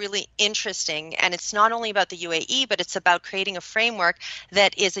strategy is really interesting, and it's not only about the UAE, but it's about creating a framework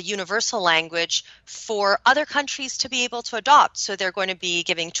that is a universal language for other countries to be able to adopt. So they're going to be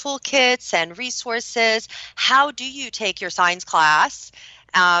giving toolkits and resources. How do you take your science class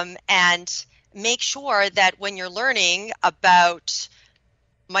and make sure that when you're learning about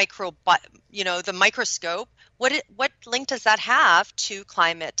the microscope, what link does that have to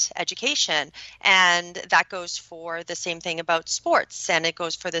climate education? And that goes for the same thing about sports, and it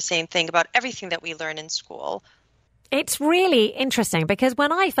goes for the same thing about everything that we learn in school. It's really interesting because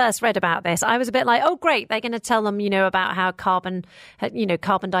when I first read about this, I was a bit like, oh, great, they're going to tell them, about how carbon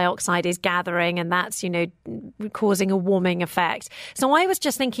dioxide is gathering and that's, causing a warming effect. So I was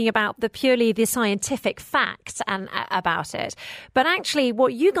just thinking about the scientific facts and about it. But actually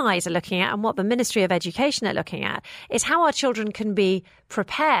what you guys are looking at and what the Ministry of Education are looking at is how our children can be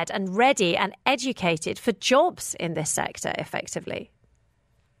prepared and ready and educated for jobs in this sector effectively.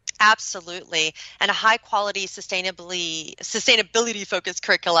 Absolutely. And a high quality sustainability focused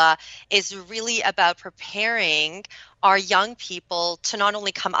curricula is really about preparing our young people to not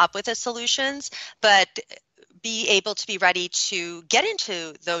only come up with the solutions, but be able to be ready to get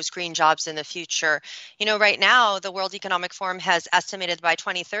into those green jobs in the future. Right now, the World Economic Forum has estimated by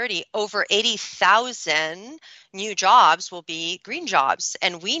 2030, over 80,000 new jobs will be green jobs.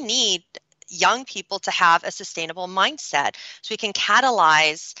 And we need young people to have a sustainable mindset so we can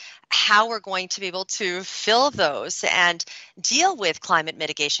catalyze how we're going to be able to fill those and deal with climate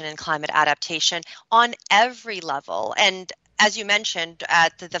mitigation and climate adaptation on every level. And as you mentioned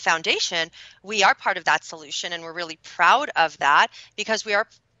at the foundation, we are part of that solution, and we're really proud of that because we are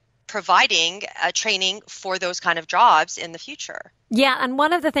providing training for those kind of jobs in the future. Yeah, and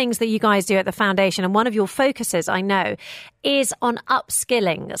one of the things that you guys do at the foundation, and one of your focuses, I know, is on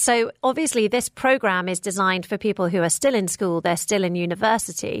upskilling. So obviously this program is designed for people who are still in school, they're still in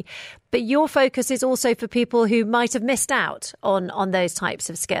university, but your focus is also for people who might have missed out on those types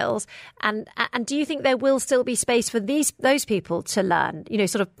of skills. And do you think there will still be space for those people to learn,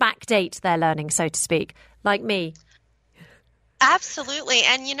 sort of backdate their learning, so to speak, like me? Absolutely.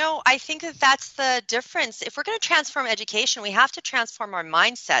 And, I think that's the difference. If we're going to transform education, we have to transform our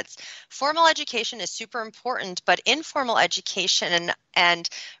mindsets. Formal education is super important, but informal education and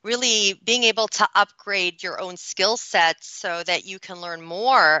really being able to upgrade your own skill sets so that you can learn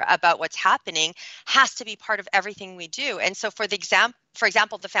more about what's happening has to be part of everything we do. And so for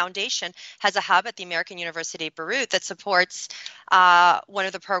example, the foundation has a hub at the American University of Beirut that supports one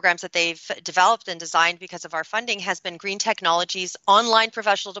of the programs that they've developed and designed because of our funding has been Green Technologies Online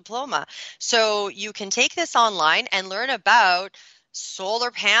Professional Diploma. So you can take this online and learn about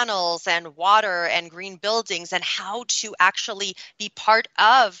solar panels and water and green buildings and how to actually be part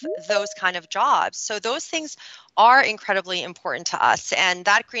of those kind of jobs. So those things are incredibly important to us. And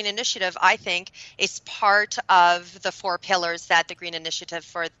that Green Initiative, I think, is part of the 4 pillars that the Green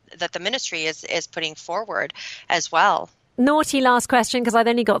Initiative that the ministry is putting forward as well. Naughty last question, because I've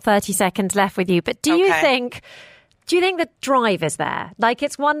only got 30 seconds left with you. But do you think the drive is there? Like,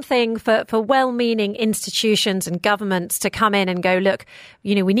 it's one thing for well-meaning institutions and governments to come in and go, look,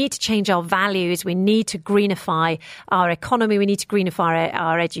 we need to change our values. We need to greenify our economy. We need to greenify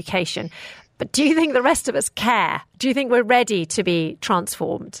our education. But do you think the rest of us care? Do you think we're ready to be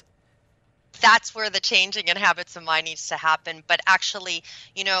transformed? That's where the changing in habits of mind needs to happen. But actually,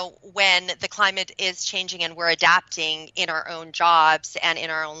 when the climate is changing and we're adapting in our own jobs and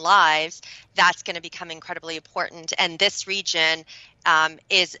in our own lives, that's going to become incredibly important. And this region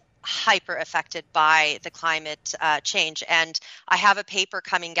is hyper affected by the climate change. And I have a paper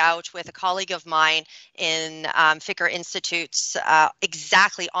coming out with a colleague of mine in Fikr Institutes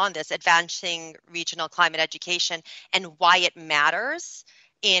exactly on this, advancing regional climate education and why it matters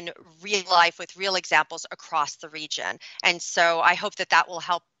in real life with real examples across the region. And so I hope that will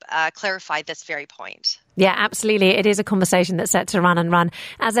help clarify this very point. Yeah, absolutely. It is a conversation that's set to run and run.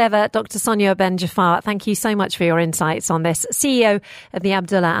 As ever, Dr. Sonia Ben-Jafar, thank you so much for your insights on this. CEO of the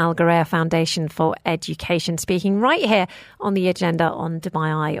Abdullah Al Ghurair Foundation for Education, speaking right here on the agenda on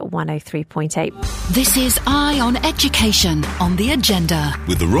Dubai Eye 103.8. This is Eye on Education on the agenda.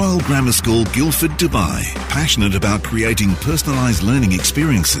 With the Royal Grammar School, Guildford, Dubai, passionate about creating personalised learning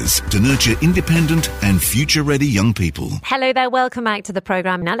experiences to nurture independent and future-ready young people. Hello there, welcome back to the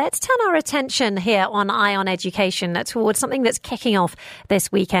programme. Now let's turn our attention here on Eye on Education towards something that's kicking off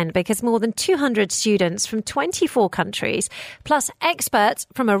this weekend, because more than 200 students from 24 countries, plus experts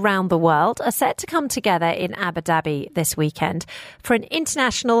from around the world, are set to come together in Abu Dhabi this weekend for an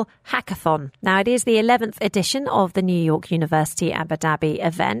international hackathon. Now, it is the 11th edition of the New York University Abu Dhabi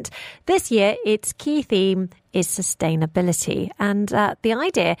event. This year, its key theme is sustainability. And the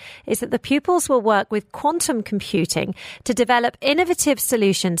idea is that the pupils will work with quantum computing to develop innovative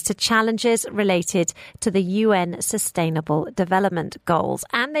solutions to challenges related to the UN Sustainable Development Goals.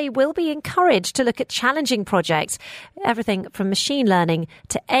 And they will be encouraged to look at challenging projects, everything from machine learning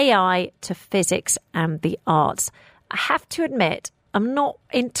to AI to physics and the arts. I have to admit, I'm not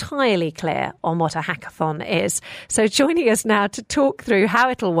entirely clear on what a hackathon is. So joining us now to talk through how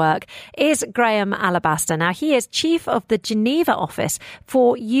it'll work is Graham Alabaster. Now, he is chief of the Geneva office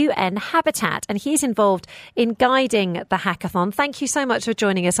for UN Habitat, and he's involved in guiding the hackathon. Thank you so much for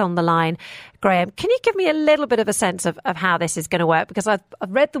joining us on the line, Graham. Can you give me a little bit of a sense of how this is going to work? Because I've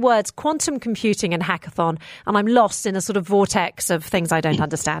read the words quantum computing and hackathon, and I'm lost in a sort of vortex of things I don't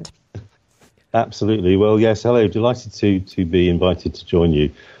understand. Absolutely. Well, yes, hello. Delighted to be invited to join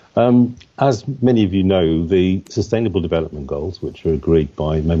you. As many of you know, the Sustainable Development Goals, which were agreed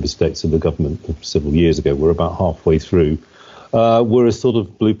by member states of the government several years ago, we're about halfway through, were a sort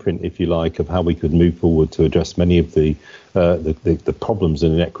of blueprint, if you like, of how we could move forward to address many of the problems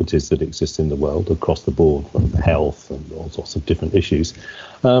and inequities that exist in the world across the board, from health and all sorts of different issues.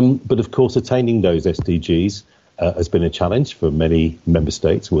 But of course, attaining those SDGs has been a challenge for many member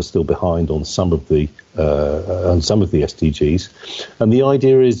states who are still behind on some of the SDGs. And the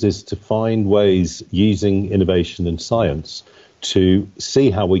idea is to find ways using innovation and science to see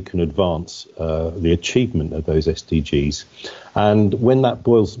how we can advance the achievement of those SDGs. And what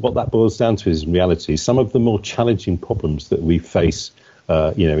that boils down to is, in reality, some of the more challenging problems that we face,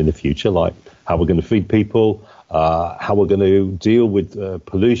 in the future, like how we're going to feed people, how we're going to deal with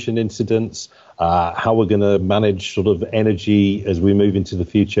pollution incidents, how we're going to manage sort of energy as we move into the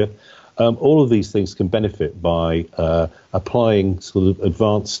future. All of these things can benefit by applying sort of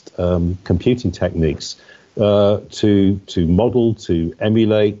advanced computing techniques to model, to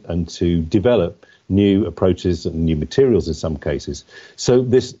emulate, and to develop new approaches and new materials in some cases. So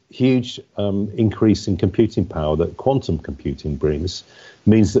this huge increase in computing power that quantum computing brings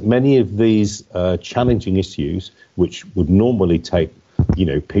means that many of these challenging issues, which would normally take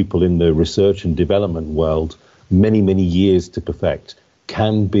people in the research and development world many, many years to perfect,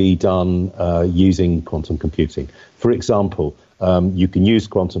 can be done using quantum computing. For example, you can use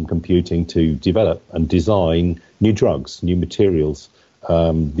quantum computing to develop and design new drugs, new materials,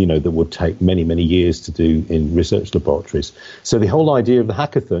 that would take many, many years to do in research laboratories. So the whole idea of the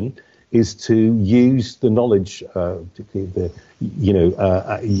hackathon is to use the knowledge, particularly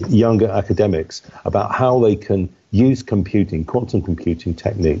younger academics, about how they can use quantum computing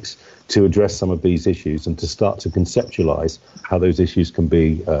techniques to address some of these issues and to start to conceptualize how those issues can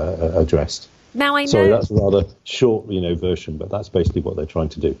be addressed. Now, I know. Sorry, that's a rather short, version, but that's basically what they're trying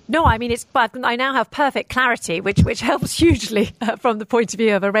to do. No, I mean, but I now have perfect clarity, which helps hugely from the point of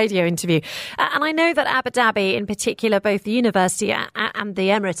view of a radio interview. And I know that Abu Dhabi, in particular, both the university and the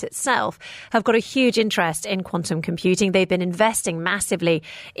Emirate itself, have got a huge interest in quantum computing. They've been investing massively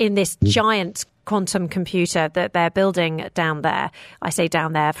in this giant quantum computer that they're building down there. I say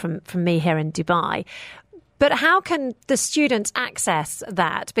down there from me here in Dubai. But how can the students access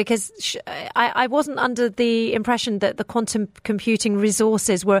that? Because I wasn't under the impression that the quantum computing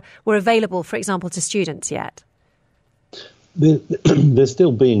resources were available, for example, to students yet. They're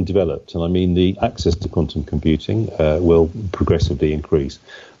still being developed. And I mean, the access to quantum computing will progressively increase.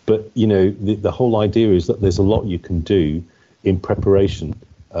 But, the whole idea is that there's a lot you can do in preparation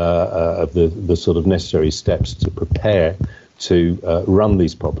of the sort of necessary steps to prepare to run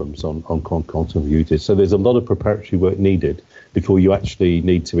these problems on quantum computers. So there's a lot of preparatory work needed before you actually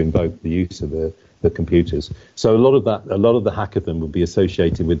need to invoke the use of the computers. So a lot of the hackathon will be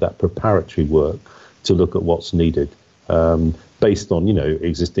associated with that preparatory work to look at what's needed based on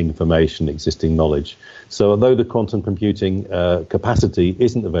existing information, existing knowledge. So although the quantum computing capacity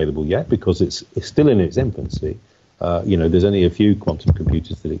isn't available yet because it's still in its infancy, there's only a few quantum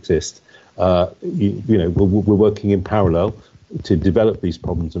computers that exist. We're working in parallel to develop these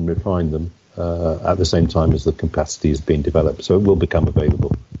problems and refine them at the same time as the capacity is being developed. So it will become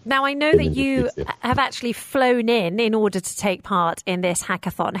available. Now, I know that you have actually flown in order to take part in this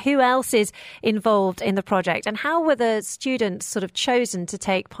hackathon. Who else is involved in the project, and how were the students sort of chosen to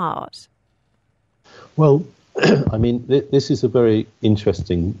take part? Well, I mean, this is a very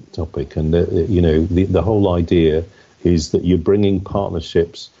interesting topic, and the whole idea is that you're bringing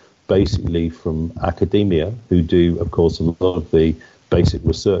partnerships basically from academia, who do, of course, a lot of the basic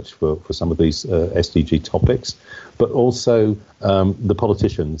research for some of these SDG topics, but also the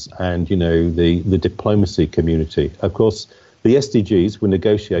politicians and, the diplomacy community. Of course, the SDGs were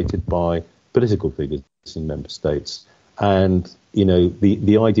negotiated by political figures in member states. And,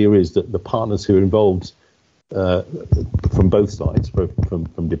 the idea is that the partners who are involved from both sides,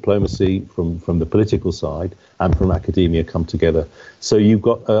 from diplomacy, from the political side, and from academia come together. So you've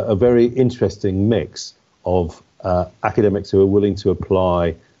got a very interesting mix of academics who are willing to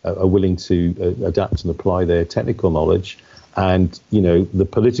apply, are willing to adapt and apply their technical knowledge, and the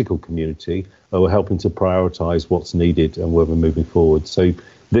political community who are helping to prioritise what's needed and where we're moving forward. So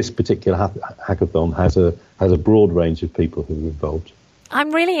this particular hackathon has a broad range of people who are involved.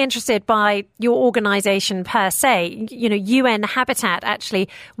 I'm really interested by your organisation per se. UN Habitat actually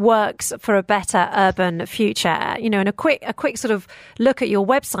works for a better urban future. And a quick sort of look at your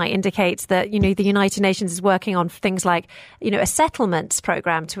website indicates that, the United Nations is working on things like, a settlements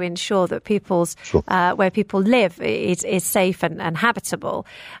program to ensure that where people live is safe and habitable.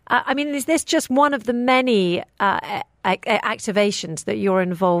 Is this just one of the many activations that you're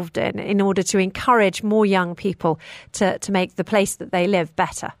involved in order to encourage more young people to make the place that they live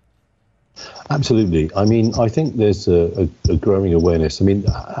better? Absolutely. I think there's a growing awareness.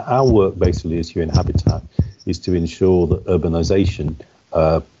 Our work basically as UN Habitat is to ensure that urbanisation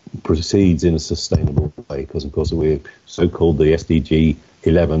proceeds in a sustainable way, because of course we're so-called the SDG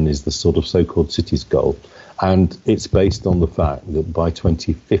 11 is the sort of so-called cities goal, and it's based on the fact that by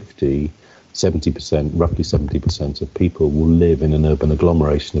 2050 roughly 70% of people will live in an urban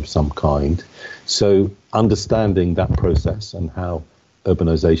agglomeration of some kind. So understanding that process and how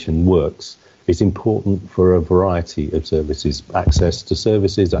urbanisation works is important for a variety of services, access to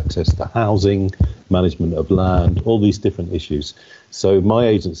services, access to housing, management of land, all these different issues. So my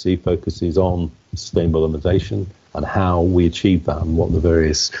agency focuses on sustainable urbanisation and how we achieve that and what the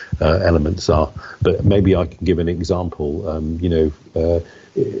various elements are. But maybe I can give an example.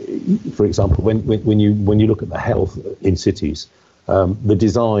 For example, when you look at the health in cities, the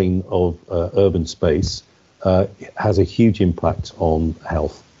design of urban space has a huge impact on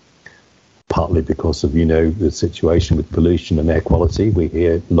health, partly because of, the situation with pollution and air quality. We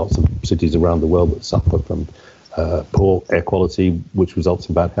hear lots of cities around the world that suffer from poor air quality, which results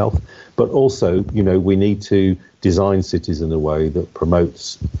in bad health. But also, we need to design cities in a way that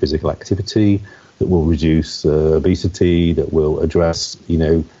promotes physical activity, that will reduce obesity, that will address,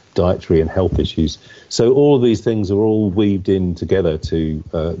 dietary and health issues. So all of these things are all weaved in together to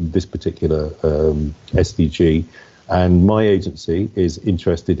this particular SDG. And my agency is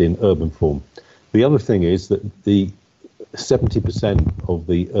interested in urban form. The other thing is that the 70% of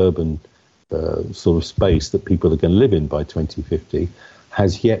the urban sort of space that people are going to live in by 2050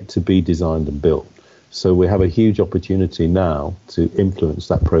 has yet to be designed and built. So we have a huge opportunity now to influence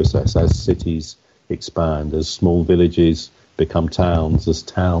that process as cities expand, as small villages become towns, as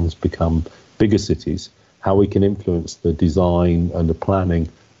towns become bigger cities, how we can influence the design and the planning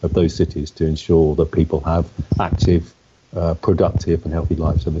of those cities to ensure that people have active, productive and healthy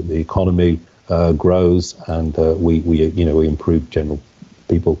lives, so that the economy grows and we improve general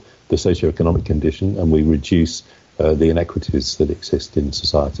people, the socioeconomic condition, and we reduce the inequities that exist in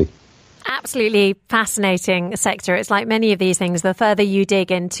society. Absolutely fascinating sector. It's like many of these things, the further you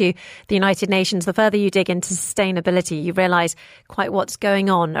dig into the United Nations, the further you dig into sustainability, you realise quite what's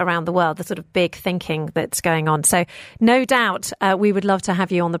going on around the world, the sort of big thinking that's going on. So no doubt we would love to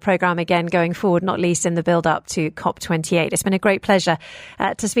have you on the programme again going forward, not least in the build-up to COP28. It's been a great pleasure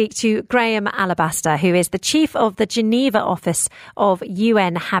to speak to Graham Alabaster, who is the Chief of the Geneva office of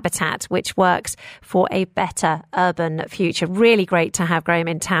UN Habitat, which works for a better urban future. Really great to have Graham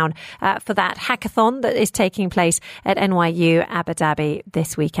in town for that hackathon that is taking place at NYU Abu Dhabi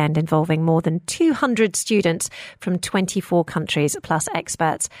this weekend, involving more than 200 students from 24 countries, plus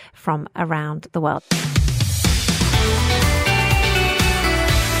experts from around the world.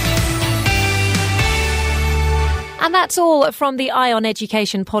 And that's all from the Eye on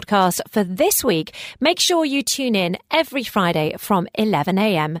Education podcast for this week. Make sure you tune in every Friday from 11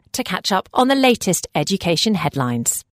 a.m. to catch up on the latest education headlines.